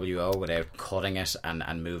the NWO without cutting it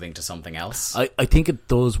and moving to something else. I think it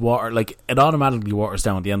does it automatically waters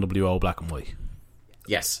down the NWO black and white.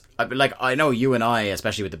 Yes, I know you and I,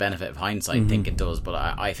 especially with the benefit of hindsight, think it does, but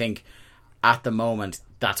I think at the moment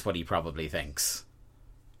that's what he probably thinks.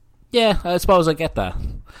 Yeah, I suppose I get that,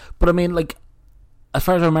 but I mean, like, as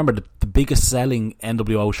far as I remember, the biggest selling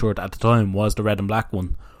NWO shirt at the time was the red and black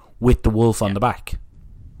one with the wolf on the back.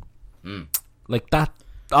 Like that,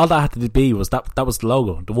 all that had to be was that was the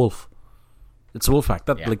logo, the wolf. It's a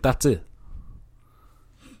Wolfpack. That's it.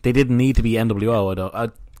 They didn't need to be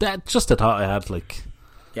NWO. That's just a thought I had.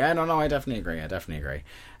 Yeah, no, I definitely agree.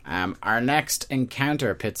 Our next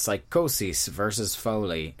encounter pits Psychosis versus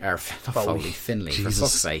Finley, Jesus. for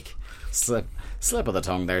fuck's sake. Slip of the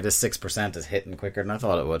tongue there. This 6% is hitting quicker than I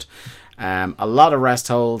thought it would. A lot of rest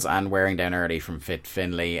holds and wearing down early from Fit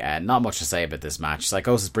Finley. Not much to say about this match.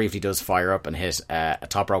 Psychosis briefly does fire up and hit a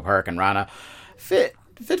top rope Hurricane Rana. Fit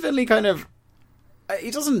Finley kind of...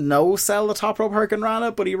 he doesn't no-sell the top rope Hurricane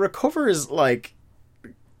Rana, but he recovers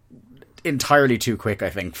entirely too quick,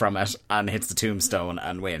 I think, from it, and hits the tombstone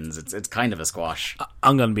and wins. It's kind of a squash.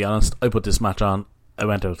 I'm going to be honest. I put this match on. I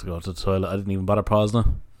went out to go to the toilet. I didn't even bother pausing it.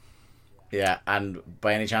 Yeah, and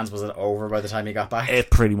by any chance, was it over by the time you got back? It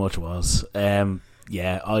pretty much was.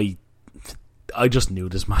 Yeah, I just knew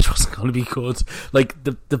this match wasn't going to be good.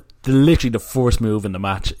 The literally the first move in the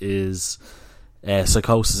match is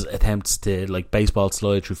Psychosis attempts to baseball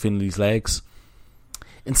slide through Finley's legs.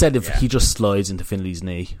 Instead of he just slides into Finley's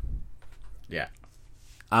knee. Yeah.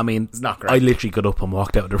 I mean, it's not great. I literally got up and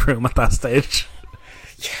walked out of the room at that stage.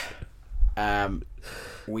 Yeah.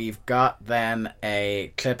 We've got then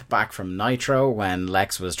a clip back from Nitro when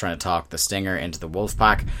Lex was trying to talk the Stinger into the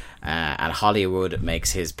Wolfpack, and Hollywood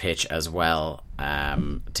makes his pitch as well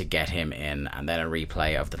to get him in, and then a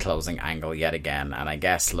replay of the closing angle yet again. And I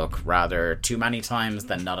guess, look, rather too many times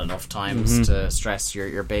than not enough times to stress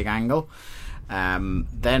your big angle.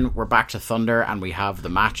 Then we're back to Thunder, and we have the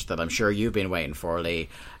match that I'm sure you've been waiting for, Lee.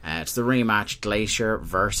 It's the rematch, Glacier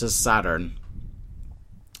versus Saturn.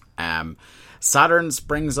 Saturn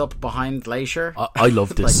springs up behind Glacier. I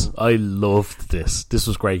loved this. I loved this. This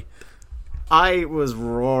was great. I was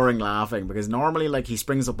roaring laughing because normally, like, he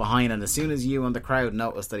springs up behind, and as soon as you and the crowd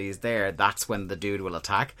notice that he's there, that's when the dude will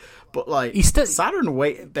attack. But like, Saturn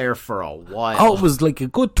waited there for a while. Oh, it was like a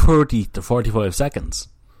good 30 to 45 seconds.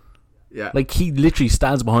 Yeah, like he literally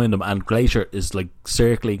stands behind him, and Glacier is like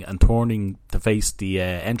circling and turning to face the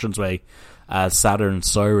entranceway as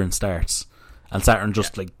Saturn's siren starts. And Saturn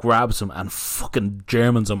just like grabs him and fucking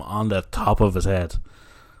Germans him on the top of his head.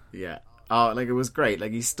 Yeah. Oh, like it was great.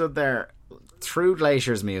 Like he stood there through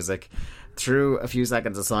Glacier's music, through a few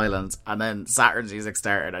seconds of silence, and then Saturn's music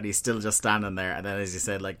started, and he's still just standing there. And then, as you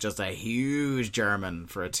said, like just a huge German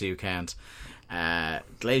for a 2 count.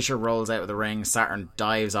 Glacier rolls out of the ring. Saturn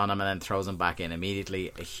dives on him and then throws him back in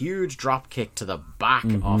immediately. A huge drop kick to the back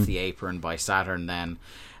off the apron by Saturn. Then.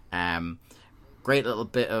 Great little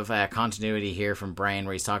bit of continuity here from Brain,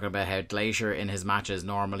 where he's talking about how Glacier in his matches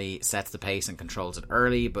normally sets the pace and controls it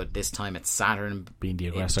early, but this time it's Saturn being the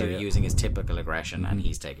aggressor, using his typical aggression, and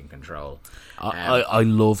he's taking control. I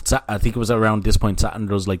loved. I think it was around this point Saturn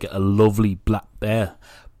does like a lovely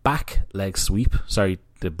back leg sweep. Sorry,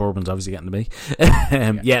 the bourbon's obviously getting to me.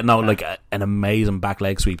 Like an amazing back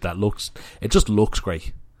leg sweep that just looks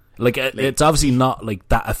great. Like it's obviously not like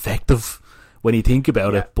that effective when you think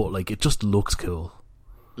about it, but like it just looks cool.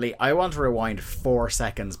 Lee, I want to rewind 4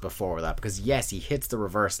 seconds before that, because yes, he hits the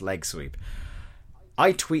reverse leg sweep.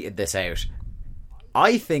 I tweeted this out.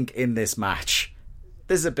 I think in this match,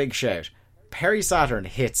 this is a big shout, Perry Saturn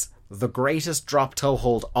hits the greatest drop toe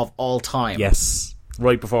hold of all time. Yes,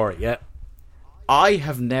 right before it. Yeah, I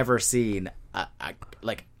have never seen a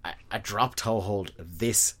drop toe hold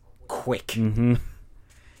this quick.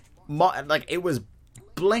 Like it was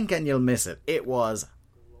blink and you'll miss it. It was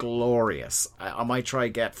glorious. I might try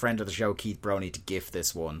get friend of the show Keith Broney to gift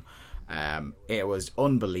this one. It was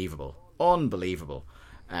unbelievable.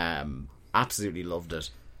 Absolutely loved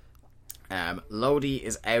it. Lodi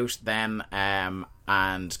is out then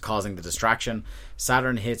and causing the distraction.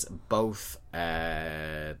 Saturn hits both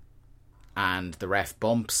and the ref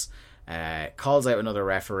bumps, calls out another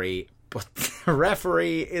referee, but the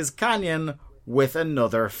referee is Kanyon with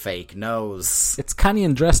another fake nose. It's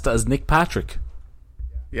Kanyon dressed as Nick Patrick.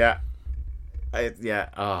 Yeah.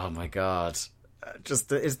 Oh my god. It's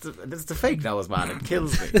the fake nose, man. It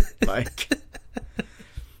kills me.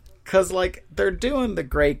 Because they're doing the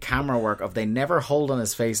great camera work of they never hold on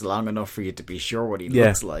his face long enough for you to be sure what he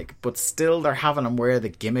looks like, but still they're having him wear the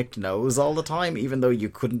gimmicked nose all the time, even though you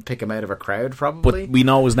couldn't pick him out of a crowd probably. But we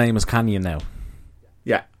know his name is Kanyon now.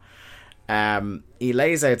 Yeah. He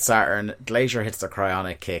lays out Saturn. Glacier hits the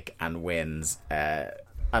cryonic kick and wins. And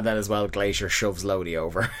then as well, Glacier shoves Lodi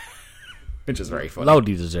over, which is very funny.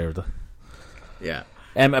 Lodi deserved it. Yeah.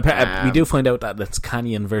 We do find out that it's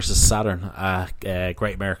Kanyon versus Saturn at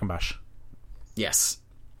Great American Bash. Yes.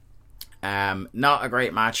 Not a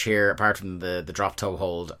great match here, apart from the drop toe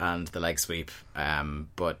hold and the leg sweep.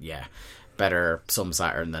 But yeah, better some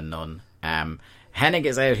Saturn than none. Hennig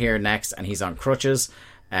is out here next, and he's on crutches.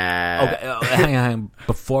 Okay, hang on.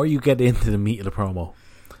 Before you get into the meat of the promo.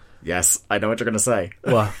 Yes, I know what you're going to say.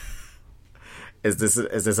 What? Is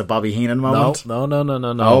this a Bobby Heenan moment? No.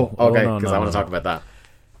 Oh, okay, because I want to talk about that.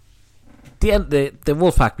 The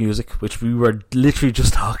Wolfpack music, which we were literally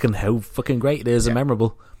just talking how fucking great it is and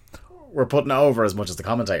memorable. We're putting it over as much as the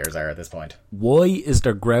commentators are at this point. Why is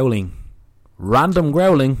there random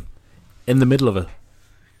growling, in the middle of it?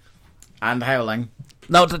 And howling.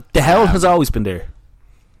 No, the howl has always been there.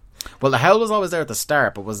 Well, the howl was always there at the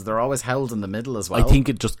start, but was there always howls in the middle as well? I think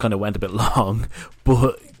it just kind of went a bit long,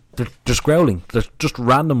 but there's growling. There's just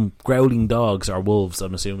random growling dogs or wolves,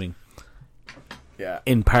 I'm assuming. Yeah.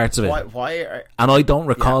 In parts of it. And I don't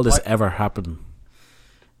recall this ever happening.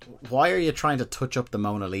 Why are you trying to touch up the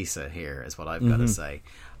Mona Lisa here, is what I've got to say.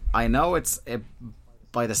 I know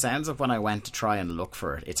by the sounds of when I went to try and look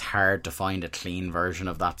for it, it's hard to find a clean version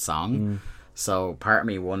of that song. So part of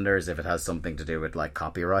me wonders if it has something to do with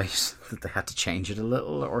copyright, that they had to change it a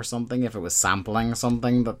little or something, if it was sampling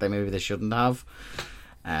something that maybe they shouldn't have.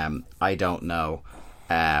 I don't know.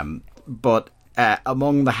 But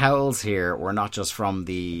among the howls here were not just from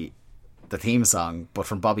the the theme song, but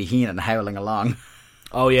from Bobby Heenan howling along.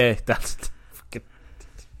 Oh yeah, that's fucking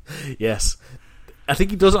yes. I think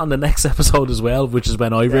he does it on the next episode as well, which is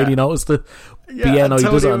when I really noticed it. Yeah, but yeah, no, he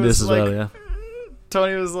does it on this as like, well. Yeah,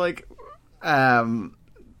 Tony was like,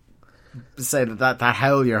 say that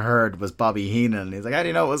howl you heard was Bobby Heenan. He's like, how do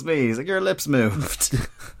you know it was me? He's like, your lips moved.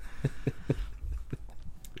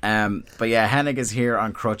 But yeah, Hennig is here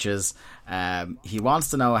on crutches. He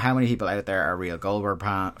wants to know how many people out there are real Goldberg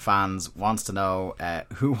fans. Wants to know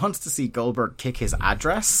who wants to see Goldberg kick his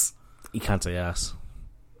address. he can't say yes.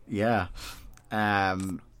 Yeah.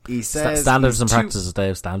 He says standards and practices,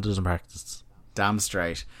 Dave. Standards and practices. Damn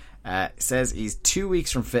straight. Says he's 2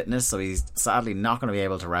 weeks from fitness, so he's sadly not going to be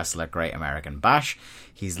able to wrestle at Great American Bash.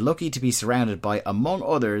 He's lucky to be surrounded by, among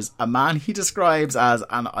others, a man he describes as,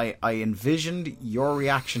 and I envisioned your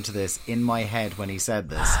reaction to this in my head when he said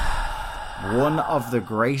this, one of the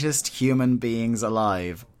greatest human beings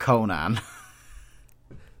alive, Conan.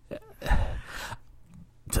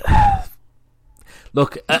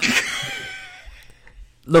 Look, at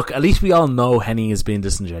least we all know Henny is being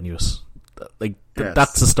disingenuous. Like Yes.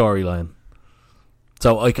 that's the storyline.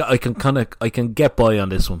 So I can get by on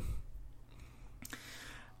this one.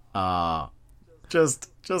 Just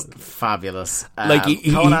fabulous. Like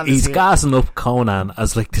he's gassing up Conan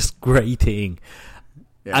as like this great thing,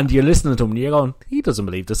 and you're listening to him and you're going, he doesn't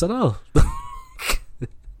believe this at all.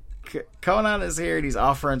 Conan is here and he's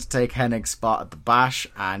offering to take Hennig's spot at the Bash,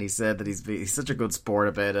 and he said that he's such a good sport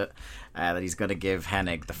about it, that he's going to give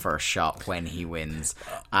Hennig the first shot when he wins,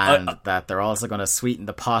 and that they're also going to sweeten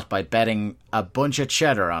the pot by betting a bunch of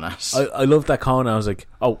cheddar on it. I love that Conan. I was like,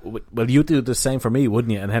 oh, well, you do the same for me,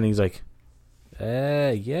 wouldn't you? And Hennig's like,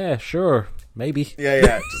 yeah, sure, maybe.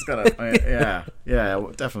 Yeah, just gonna, yeah,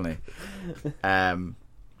 definitely.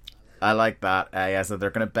 I like that. So they're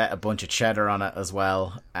going to bet a bunch of cheddar on it as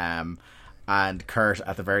well. And Kurt,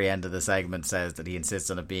 at the very end of the segment, says that he insists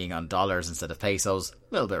on it being on dollars instead of pesos. A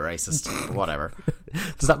little bit racist, but whatever.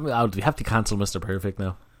 Does that mean, do we have to cancel Mr. Perfect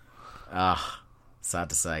now? Sad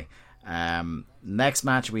to say. Next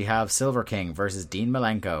match, we have Silver King versus Dean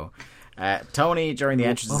Malenko. Tony, during the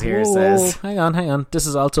entrances here, says... Hang on. This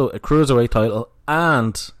is also a Cruiserweight title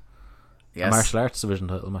and a martial arts division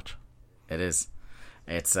title match. It is.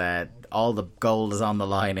 It's all the gold is on the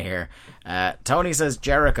line here. Tony says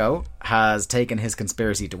Jericho has taken his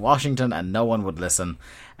conspiracy to Washington and no one would listen.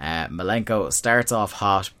 Malenko starts off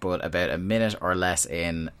hot, but about a minute or less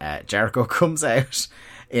in, Jericho comes out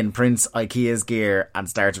in Prince Ikea's gear and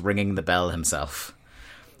starts ringing the bell himself.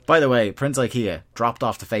 By the way, Prince Ikea dropped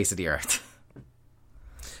off the face of the earth.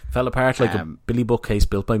 Fell apart like a Billy bookcase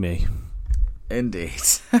built by me. Indeed.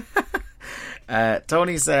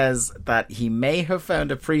 Tony says that he may have found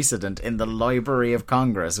a precedent in the Library of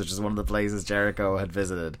Congress, which is one of the places Jericho had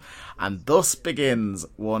visited, and thus begins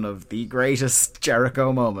one of the greatest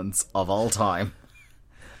Jericho moments of all time.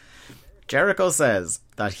 Jericho says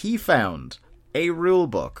that he found a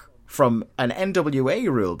rulebook from an NWA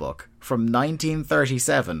rulebook from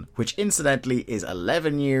 1937, which incidentally is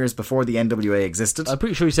 11 years before the NWA existed. I'm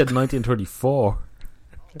pretty sure he said 1934.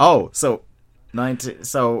 Oh, so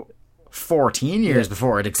 14 years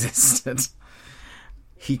before it existed.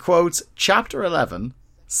 He quotes Chapter 11,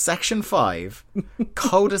 Section 5,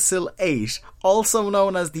 Codicil 8, also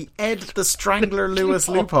known as the Ed the Strangler Lewis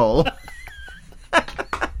loophole.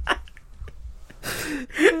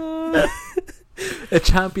 A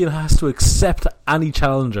champion has to accept any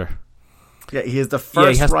challenger. Yeah, he has the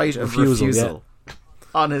first has right of refusal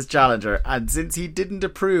on his challenger, and since he didn't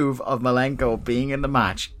approve of Malenko being in the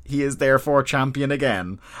match, he is therefore champion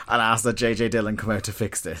again, and asks that JJ Dillon come out to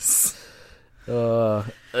fix this. I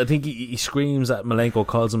think he screams at Malenko,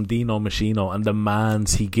 calls him Dino Machino, and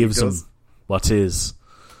demands he gives him what's his.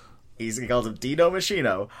 He calls him Dino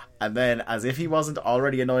Machino, and then, as if he wasn't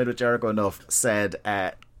already annoyed with Jericho enough, said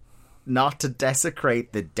not to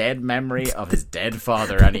desecrate the dead memory of his dead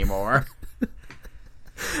father anymore.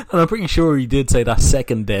 And I'm pretty sure he did say that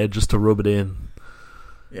second dead just to rub it in.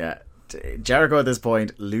 Yeah, Jericho at this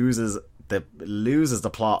point loses the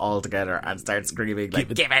plot altogether and starts screaming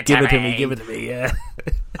like, give it to me, yeah.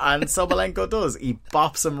 And so Malenko does. He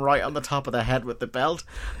bops him right on the top of the head with the belt,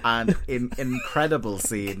 and in incredible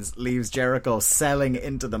scenes leaves Jericho selling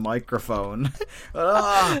into the microphone.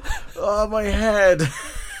 Oh my head.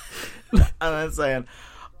 And I'm saying,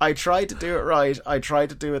 I tried to do it right. I tried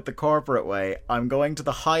to do it the corporate way. I'm going to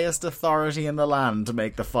the highest authority in the land to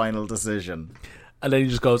make the final decision. And then he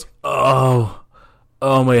just goes, oh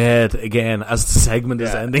my head, again, as the segment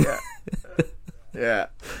is ending. Yeah.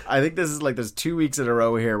 I think this is like, there's 2 weeks in a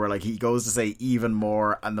row here where like he goes to say even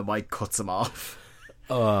more and the mic cuts him off.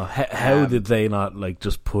 How did they not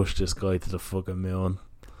just push this guy to the fucking moon?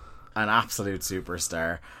 An absolute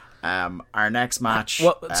superstar. Our next match.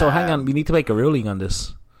 So hang on, we need to make a ruling on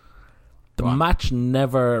this. The match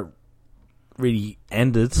never really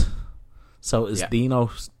ended. So is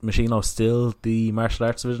Dino Machino still the martial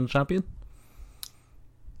arts division champion?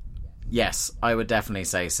 Yes, I would definitely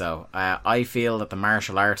say so. I feel that the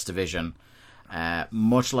martial arts division,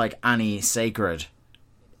 much like any sacred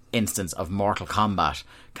instance of Mortal Kombat,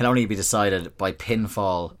 can only be decided by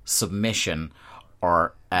pinfall, submission,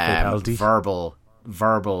 or verbal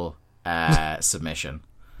submission.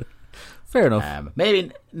 Fair enough.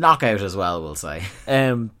 Maybe knockout as well, we'll say.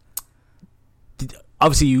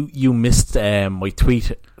 Obviously, you missed my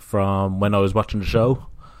tweet from when I was watching the show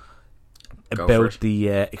about the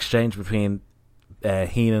exchange between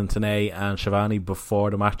Heenan, Tenay and Shivani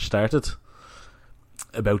before the match started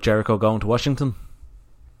about Jericho going to Washington.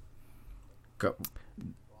 Go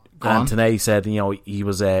and on. Tenay said, he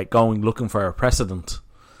was going looking for a precedent.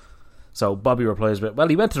 So Bobby replies, well,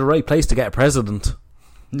 he went to the right place to get a president.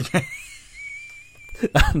 And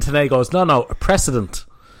Tenay goes, no, a precedent.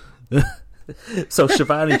 So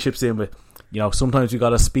Shivani chips in with, sometimes you got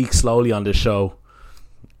to speak slowly on this show.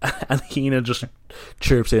 And Heenan just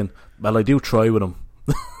chirps in, well, I do try with him.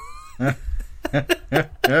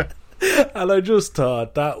 And I just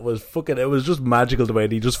thought that was it was just magical the way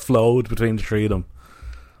he just flowed between the three of them.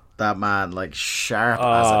 That man, sharp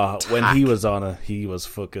as a tack. When he was on it, he was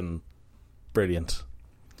fucking brilliant.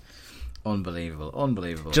 Unbelievable.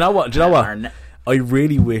 Do you know what? I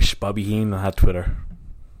really wish Bobby Heenan had Twitter.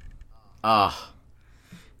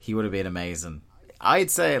 He would have been amazing.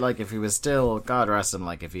 I'd say if he was still, God rest him,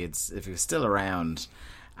 if he was still around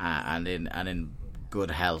and in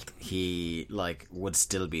good health, he would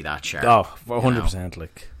still be that sharp. 100%.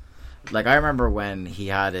 I remember when he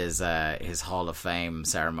had his Hall of Fame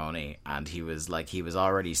ceremony, and he was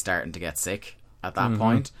already starting to get sick at that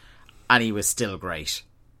point, and he was still great.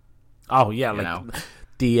 Oh yeah,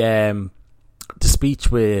 the speech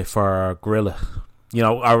for Gorilla,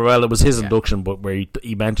 it was his induction, but where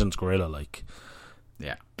he mentions Gorilla,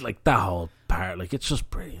 that whole part, it's just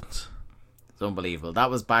brilliant. It's unbelievable. That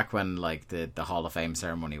was back when the Hall of Fame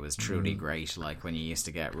ceremony was truly great. When you used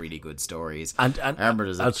to get really good stories. And I remember I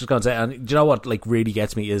was just gonna say, and do you know what really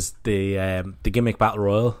gets me is the gimmick battle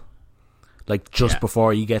royal,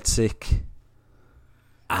 before he gets sick,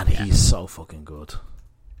 and he's so fucking good.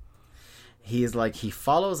 He's he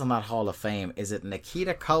follows on that Hall of Fame. Is it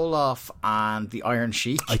Nikita Koloff and the Iron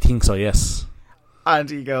Sheik? I think so, yes. And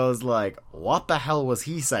he goes what the hell was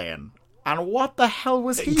he saying? And what the hell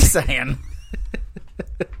was he saying?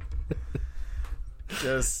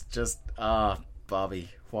 Bobby,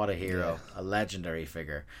 what a hero. A legendary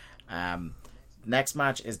figure. Next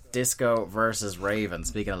match is Disco versus Raven.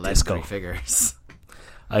 Speaking of legendary figures.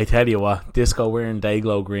 I tell you what, Disco wearing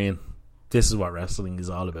Dayglow green. This is what wrestling is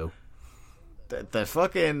all about.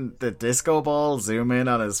 The disco ball zoom in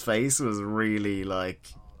on his face was really that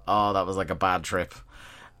was a bad trip.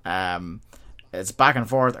 It's back and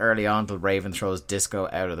forth early on till Raven throws Disco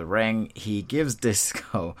out of the ring. He gives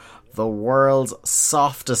Disco the world's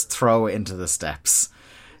softest throw into the steps.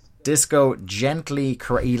 Disco gently,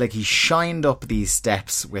 he shined up these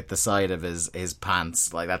steps with the side of his pants.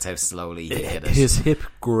 That's how slowly he hit it. His hip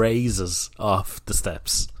grazes off the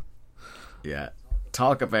steps. Yeah.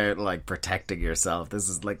 Talk about protecting yourself. This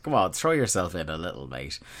is come on, throw yourself in a little,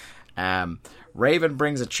 mate. Raven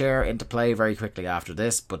brings a chair into play very quickly after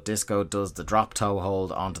this, but Disco does the drop toe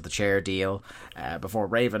hold onto the chair deal before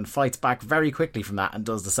Raven fights back very quickly from that and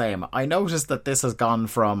does the same. I noticed that this has gone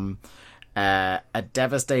from a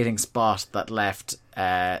devastating spot that left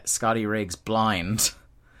Scotty Riggs blind,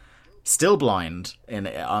 still blind in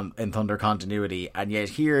Thunder continuity, and yet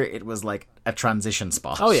here it was a transition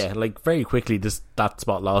spot. Oh yeah, very quickly that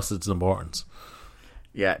spot lost its importance.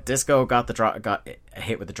 Yeah, Disco got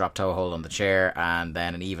hit with the drop toe hold on the chair, and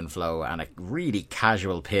then an even flow and a really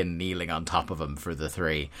casual pin kneeling on top of him for the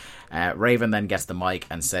 3. Raven then gets the mic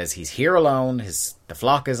and says he's here alone, the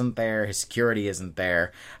flock isn't there, his security isn't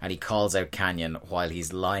there, and he calls out Canyon while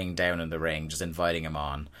he's lying down in the ring, just inviting him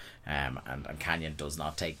on, and Canyon does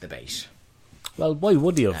not take the bait. Well, why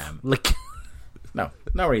would he have? No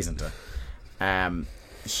reason to.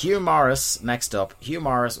 Hugh Morris next up. Hugh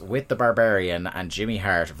Morris with the Barbarian and Jimmy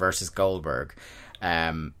Hart versus Goldberg.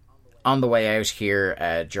 On the way out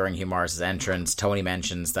here, during Hugh Morris's entrance, Tony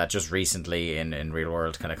mentions that just recently in real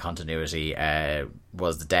world kind of continuity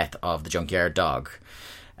was the death of the Junkyard Dog,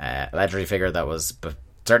 a legendary figure that was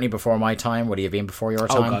certainly before my time. Would he have been before your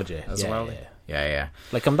time? Oh God, yeah, as yeah, well. Yeah.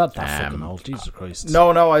 Like, I'm not that fucking old. Jesus Christ.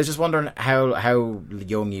 No, I was just wondering how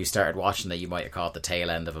young you started watching that. You might have caught the tail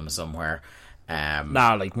end of him somewhere.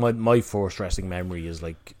 Nah, like, my first wrestling memory is,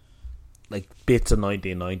 like bits of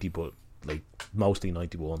 1990, but, like, mostly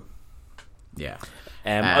 91. Yeah.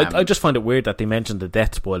 I just find it weird that they mentioned the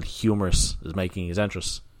death while Humorous is making his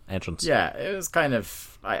entrance. Yeah, it was kind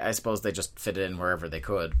of... I suppose they just fit it in wherever they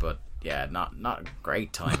could, but yeah, not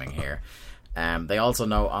great timing here. They also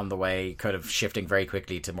know on the way, kind of shifting very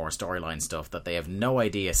quickly to more storyline stuff, that they have no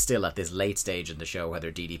idea still at this late stage in the show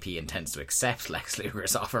whether DDP intends to accept Lex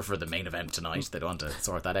Luger's offer for the main event tonight. They want to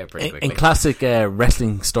sort that out pretty quickly. In classic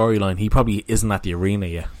wrestling storyline, he probably isn't at the arena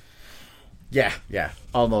yet. Yeah,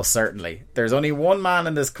 almost certainly. There's only one man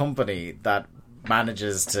in this company that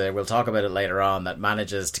manages to, we'll talk about it later on, that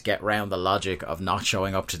manages to get round the logic of not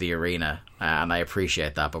showing up to the arena, and I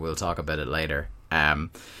appreciate that, but we'll talk about it later.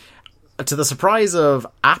 To the surprise of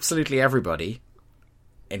absolutely everybody,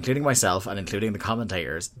 including myself and including the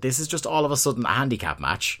commentators, this is just all of a sudden a handicap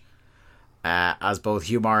match, as both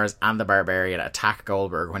Hugh Morris and the Barbarian attack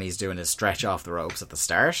Goldberg when he's doing his stretch off the ropes at the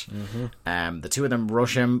start. The two of them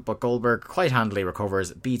rush him, but Goldberg quite handily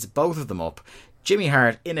recovers, beats both of them up. Jimmy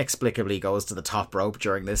Hart inexplicably goes to the top rope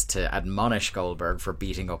during this to admonish Goldberg for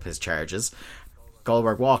beating up his charges.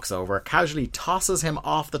 Goldberg walks over, casually tosses him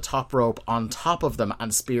off the top rope on top of them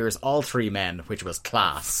and spears all three men, which was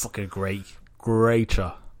class. Fucking great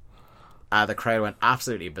shot. The crowd went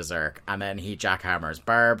absolutely berserk, and then he jackhammers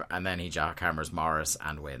Barb, and then he jackhammers Morris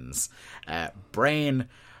and wins. Brain,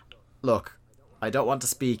 look, I don't want to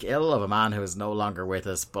speak ill of a man who is no longer with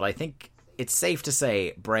us, but I think it's safe to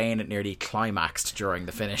say Brain nearly climaxed during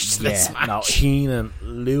the finish to this match. No, Heenan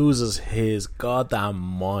loses his goddamn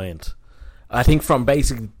mind. I think from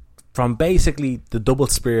basically the double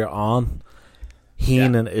spear on,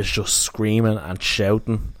 Heenan is just screaming and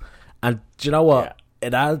shouting. And do you know what? Yeah.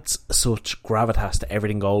 It adds such gravitas to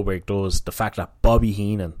everything Goldberg does. The fact that Bobby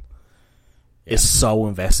Heenan is so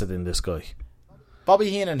invested in this guy. Bobby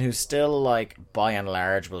Heenan, who still, like, by and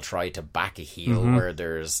large will try to back a heel where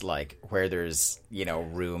there's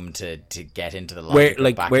room to get into the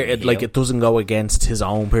logic where it doesn't go against his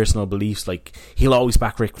own personal beliefs. Like, he'll always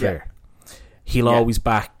back Ric Flair. He'll always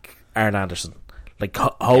back Arn Anderson. Like,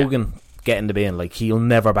 Hogan getting the bin. Like, he'll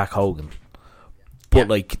never back Hogan. But,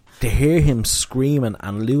 like, to hear him screaming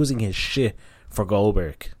and losing his shit for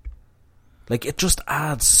Goldberg, like, it just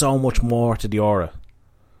adds so much more to the aura.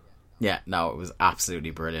 Yeah, no, it was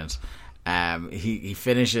absolutely brilliant. He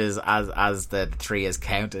finishes as the three is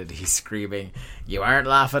counted. He's screaming, "You aren't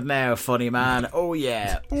laughing now, funny man. Oh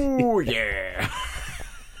yeah, oh yeah."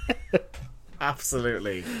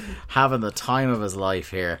 Absolutely having the time of his life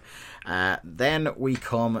here. Then we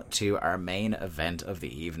come to our main event of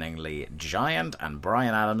the evening, Lee. Giant and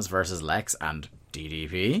Bryan Adams versus Lex and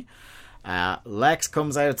DDP. Lex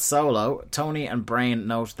comes out solo. Tony and Brain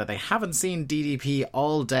note that they haven't seen DDP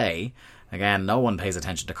all day. Again, no one pays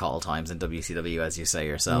attention to call times in WCW, as you say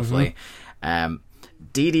yourself, Lee.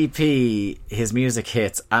 DDP, his music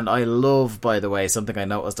hits, and I love, by the way, something I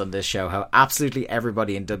noticed on this show, how absolutely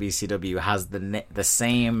everybody in WCW has the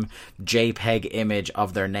same JPEG image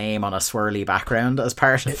of their name on a swirly background as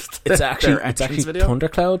part of it's actually video.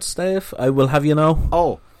 Thunderclouds, Dave. I will have you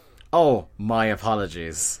know. Oh, my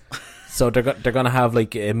apologies. So they're going to have,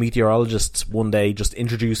 like, meteorologists one day just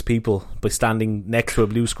introduce people by standing next to a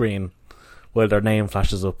blue screen while their name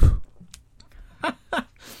flashes up.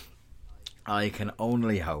 I can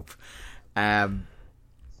only hope.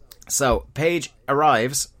 So Paige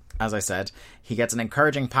arrives, as I said. He gets an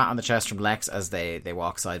encouraging pat on the chest from Lex as they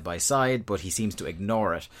walk side by side, but he seems to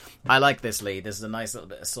ignore it. I like this, Lee. This is a nice little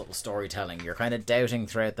bit of subtle storytelling. You're kind of doubting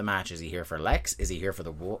throughout the match. Is he here for Lex? Is he here for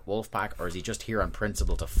the Wolfpack? Or is he just here on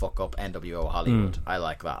principle to fuck up NWO Hollywood? I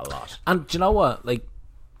like that a lot. And do you know what? Like,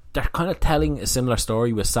 they're kind of telling a similar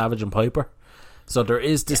story with Savage and Piper. So there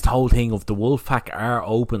is this whole thing of the Wolfpack are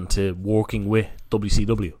open to working with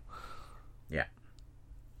WCW. Yeah.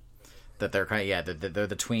 That they're kind of, they're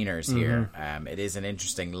the tweeners here. It is an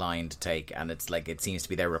interesting line to take, and it's like, it seems to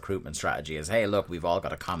be their recruitment strategy is, hey, look, we've all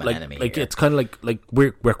got a common enemy like here. It's kind of like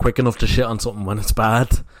we're quick enough to shit on something when it's bad,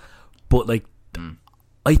 but like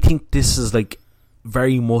I think this is like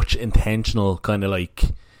very much intentional, kind of like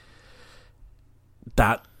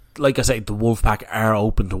that. Like I said, the Wolfpack are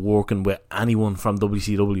open to working with anyone from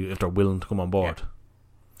WCW if they're willing to come on board.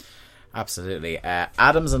 Yeah. Absolutely.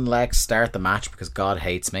 Adams and Lex start the match because God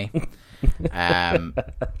hates me.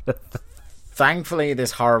 Thankfully,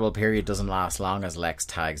 this horrible period doesn't last long as Lex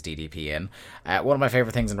tags DDP in. One of my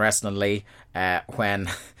favourite things in wrestling, Lee, when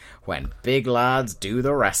big lads do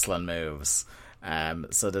the wrestling moves.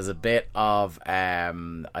 So there's a bit of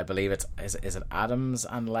I believe it's is it Adams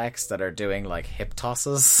and Lex that are doing like hip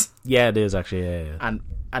tosses. Yeah, it is actually. Yeah.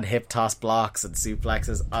 And hip toss blocks and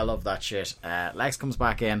suplexes. I love that shit. Lex comes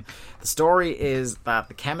back in. The story is that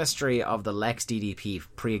the chemistry of the Lex DDP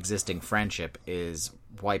pre-existing friendship is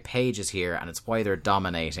why Paige is here, and it's why they're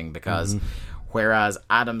dominating, because whereas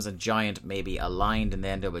Adams and Giant may be aligned in the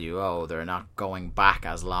NWO, they're not going back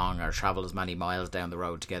as long or travel as many miles down the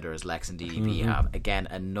road together as Lex and DDP have. Again,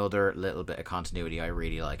 another little bit of continuity I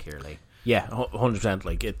really like here, Lee. Yeah, 100%.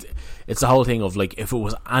 Like it's the whole thing of like, if it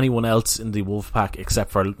was anyone else in the Wolfpack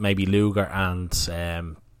except for maybe Luger and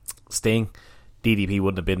Sting, DDP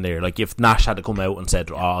wouldn't have been there. Like if Nash had to come out and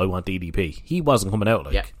said, "Oh, I want DDP," he wasn't coming out.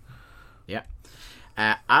 Like, yeah.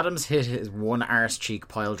 Adams hit his one arse cheek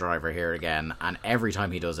pile driver here again, and every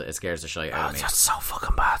time he does it, it scares the shit out of me. That's so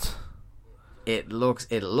fucking bad. It looks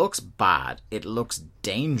bad. It looks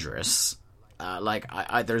dangerous.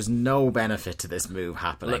 There's no benefit to this move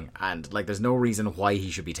happening, and like, there's no reason why he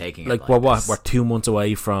should be taking it. Like we're 2 months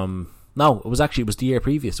away from. No, it was the year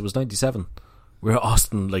previous. It was 97, where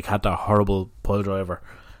Austin like had that horrible pile driver.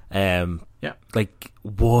 Like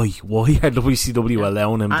why are WCW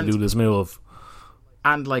allowing him to do this move?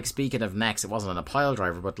 And like, speaking of necks, it wasn't on a pile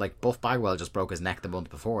driver, but like Buff Bagwell just broke his neck the month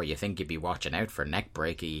before. You think you'd be watching out for neck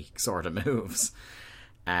breaky sort of moves.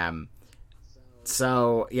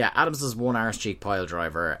 So, yeah, Adams does one arse cheek pile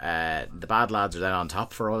driver. The Bad Lads are then on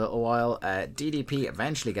top for a little while. DDP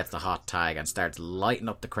eventually gets the hot tag and starts lighting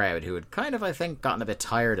up the crowd, who had kind of, I think, gotten a bit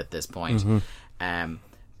tired at this point.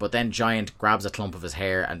 But then Giant grabs a clump of his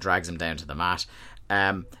hair and drags him down to the mat.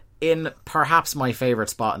 In perhaps my favourite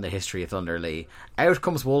spot in the history of Thunder, Lee, out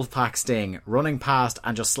comes Wolfpack Sting, running past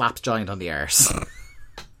and just slaps Giant on the arse.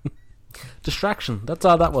 Distraction. That's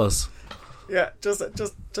all that was. Yeah, just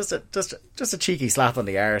a cheeky slap on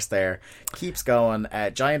the arse there. Keeps going.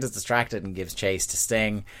 Giant is distracted and gives chase to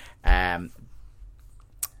Sting.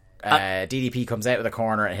 DDP comes out of the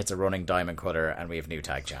corner and hits a running diamond cutter, and we have new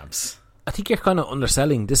tag champs. I think you're kind of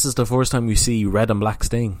underselling. This is the first time we see red and black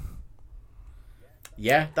Sting.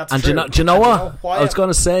 Yeah, that's and true. Do you know what? I was going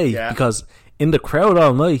to say, because in the crowd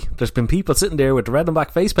all night, there's been people sitting there with the red and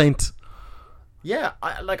black face paint. Yeah,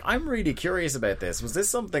 I'm really curious about this. Was this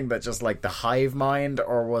something that just like the hive mind,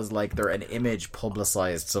 or was like there an image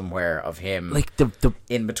publicized somewhere of him like the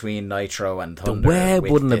in between Nitro and Thunder? The web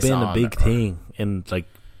wouldn't have been a big thing in like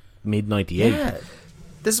mid '98. Yeah,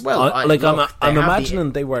 this I'm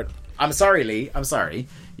imagining they were. I'm sorry, Lee. I'm sorry.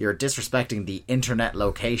 You're disrespecting the internet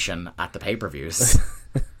location at the pay-per-views.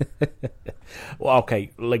 Well, okay,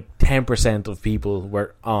 like 10% of people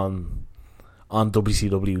were on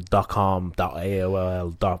WCW.com,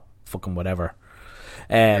 .aol, fucking whatever.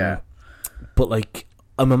 But like,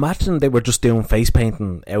 I'm imagining they were just doing face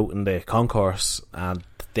painting out in the concourse, and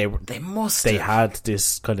they had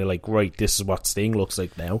this kind of like, right, this is what Sting looks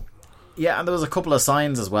like now. Yeah, and there was a couple of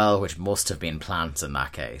signs as well, which must have been plants in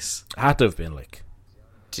that case. Had to have been, like.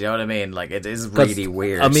 Do you know what I mean? Like, it is really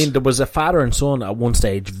weird. I mean, there was a father and son at one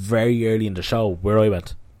stage very early in the show where I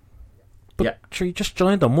went. But he just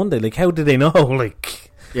joined on Monday. Like, how did they know? Like,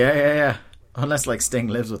 yeah. Unless like Sting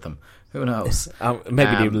lives with them, who knows?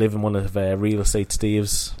 Maybe they live in one of Real Estate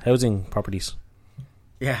Steve's housing properties.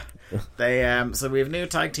 Yeah, they. So we have new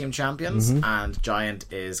tag team champions, and Giant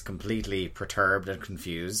is completely perturbed and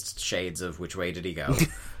confused. Shades of which way did he go?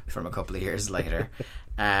 From a couple of years later.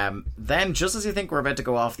 Then, just as you think we're about to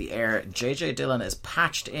go off the air, JJ Dillon is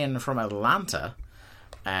patched in from Atlanta.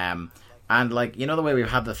 And like, you know the way we've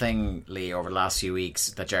had the thing, Lee, over the last few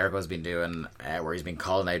weeks that Jericho's been doing, where he's been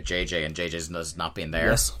calling out JJ and JJ's not been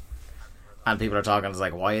there. Yes. And people are talking, it's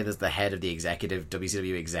like, why is the head of the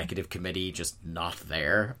WCW executive committee just not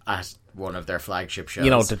there at one of their flagship shows?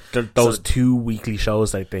 You know, those 2 weekly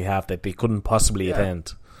shows that they have that they couldn't possibly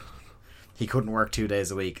attend. He couldn't work 2 days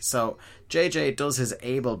a week. So JJ does his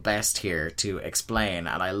able best here to explain,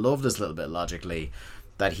 and I love this little bit logically,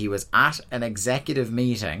 that he was at an executive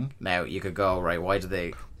meeting. Now, you could go, right, why do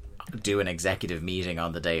they do an executive meeting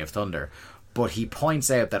on the day of Thunder? But he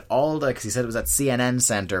points out that because he said it was at CNN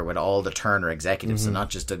Center with all the Turner executives, so not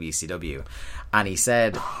just WCW. And he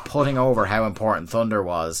said, putting over how important Thunder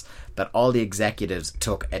was, that all the executives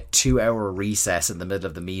took a 2-hour recess in the middle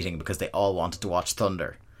of the meeting because they all wanted to watch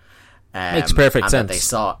Thunder. Makes perfect sense.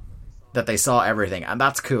 That they saw everything, and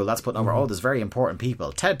that's cool. That's putting over, there's very important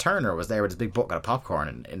people. Ted Turner was there with his big bucket of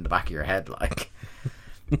popcorn in the back of your head, like,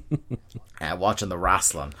 watching the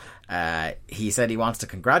wrestling. He said he wants to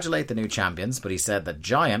congratulate the new champions, but he said that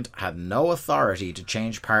Giant had no authority to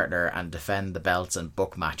change partner and defend the belts and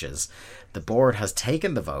book matches. The board has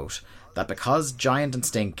taken the vote. that because Giant and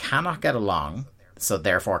Sting cannot get along, so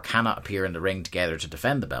therefore cannot appear in the ring together to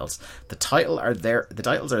defend the belts, the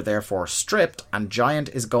titles are therefore stripped, and Giant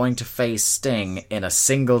is going to face Sting in a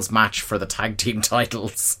singles match for the tag team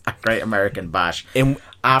titles at Great American Bash.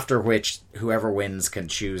 After which, whoever wins can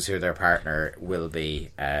choose who their partner will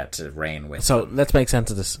be to reign with. So let's make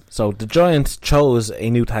sense of this. So the Giant chose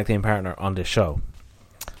a new tag team partner on this show.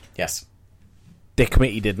 Yes. The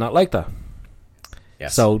committee did not like that.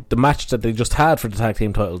 Yes. So the match that they just had for the tag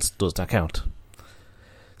team titles does not count.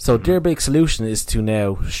 So their big solution is to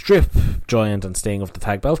now strip Giant and Sting of the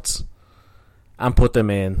tag belts and put them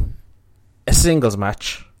in a singles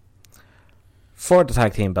match for the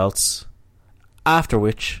tag team belts, after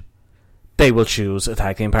which they will choose a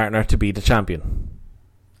tag team partner to be the champion.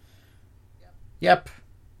 Yep.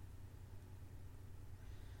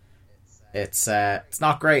 It's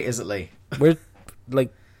not great, is it, Lee? Where's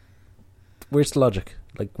the logic?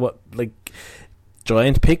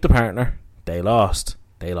 Giant picked a partner, they lost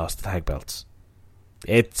the tag belts.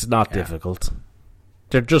 It's not difficult.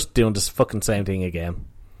 They're just doing this fucking same thing again.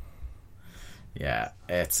 Yeah,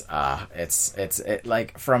 I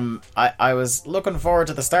was looking forward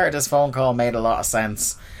to the start of this phone call, made a lot of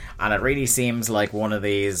sense, and it really seems like one of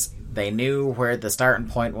these, they knew where the starting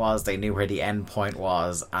point was, they knew where the end point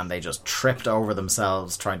was, and they just tripped over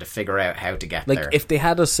themselves trying to figure out how to get there. If they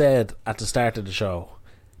had said at the start of the show,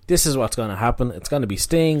 this is what's going to happen, it's going to be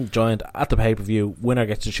Sting, Giant at the pay-per-view, winner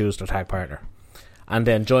gets to choose their tag partner. And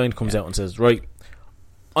then Giant comes out and says, right,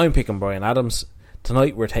 I'm picking Bryan Adams.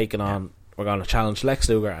 Tonight we're going to challenge Lex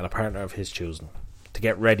Luger and a partner of his choosing to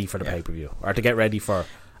get ready for the pay-per-view, or to get ready for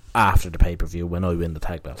after the pay-per-view when I win the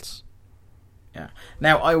tag belts. Yeah.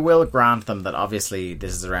 Now, I will grant them that obviously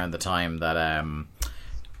this is around the time that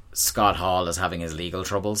Scott Hall is having his legal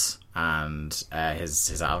troubles and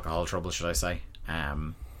his alcohol troubles, should I say.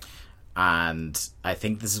 And I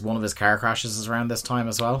think this is one of his car crashes is around this time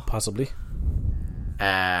as well. Possibly.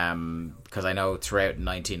 Because I know throughout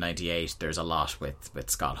 1998 there's a lot with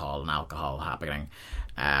Scott Hall and alcohol happening.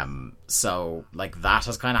 So that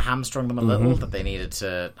has kind of hamstrung them a little, that they needed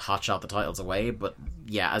to hotshot the titles away. But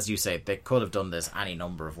yeah, as you say, they could have done this any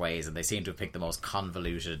number of ways, and they seem to have picked the most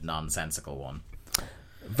convoluted, nonsensical one.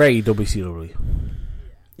 Very WCW.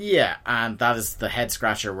 Yeah, and that is the head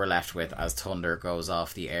scratcher we're left with as Thunder goes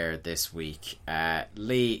off the air this week.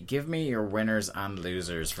 Lee, give me your winners and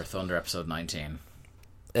losers for Thunder episode 19.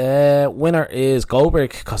 Winner is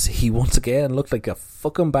Goldberg, because he once again looked like a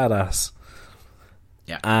fucking badass.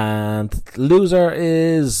 Yeah. And loser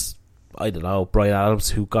is, I don't know, Bryan Adams,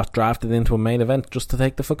 who got drafted into a main event just to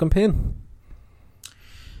take the fucking pin.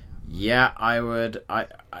 Yeah, I would.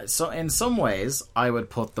 So in some ways, I would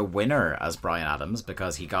put the winner as Bryan Adams,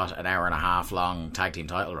 because he got an hour and a half long tag team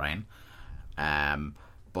title reign.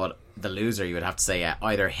 But the loser, you would have to say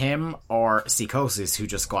either him or Psychosis, who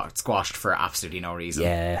just got squashed for absolutely no reason.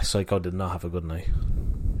 Yeah, Psycho did not have a good night.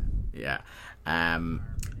 Yeah.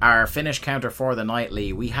 Our finish counter for the night,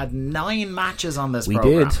 Lee, we had 9 matches on this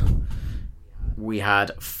program. We did. We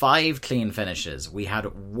had 5 clean finishes. We had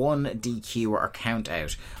 1 DQ or count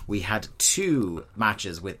out. We had 2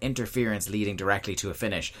 matches with interference leading directly to a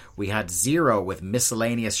finish. We had 0 with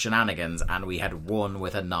miscellaneous shenanigans, and we had 1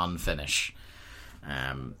 with a non-finish.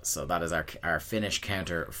 So that is our finish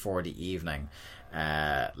counter for the evening.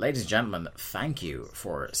 Ladies and gentlemen, thank you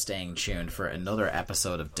for staying tuned for another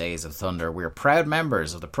episode of Days of Thunder. We're proud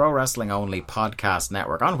members of the Pro Wrestling Only podcast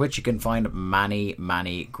network, on which you can find many,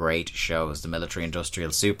 many great shows. The Military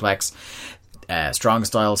Industrial Suplex, Strong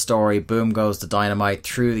Style Story, Boom Goes the Dynamite,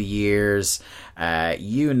 Through the Years,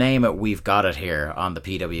 you name it, we've got it here on the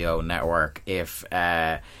PWO network.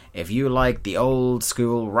 If you like the old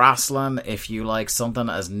school wrestling, if you like something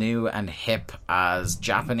as new and hip as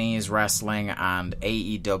Japanese wrestling and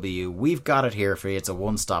AEW, we've got it here for you. It's a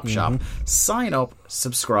one-stop shop. Sign up,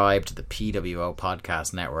 subscribe to the PWO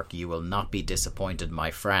Podcast Network. You will not be disappointed,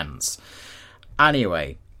 my friends.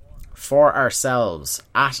 Anyway, for ourselves,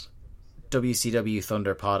 at WCW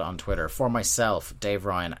Thunderpod on Twitter, for myself, Dave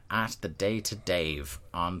Ryan, at the Day to Dave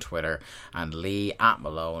on Twitter, and Lee at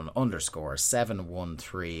Malone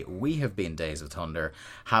 _713. We have been Days of Thunder.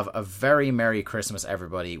 Have a very Merry Christmas,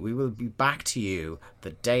 everybody. We will be back to you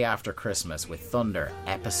the day after Christmas with Thunder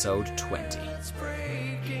episode 20.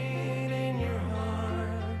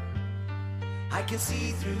 I can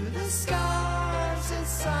see through the scars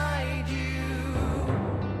inside you.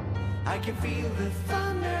 I can feel the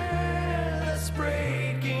thunder that's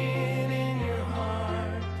breaking in your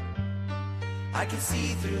heart. I can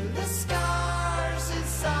see through the scars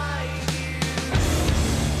inside you.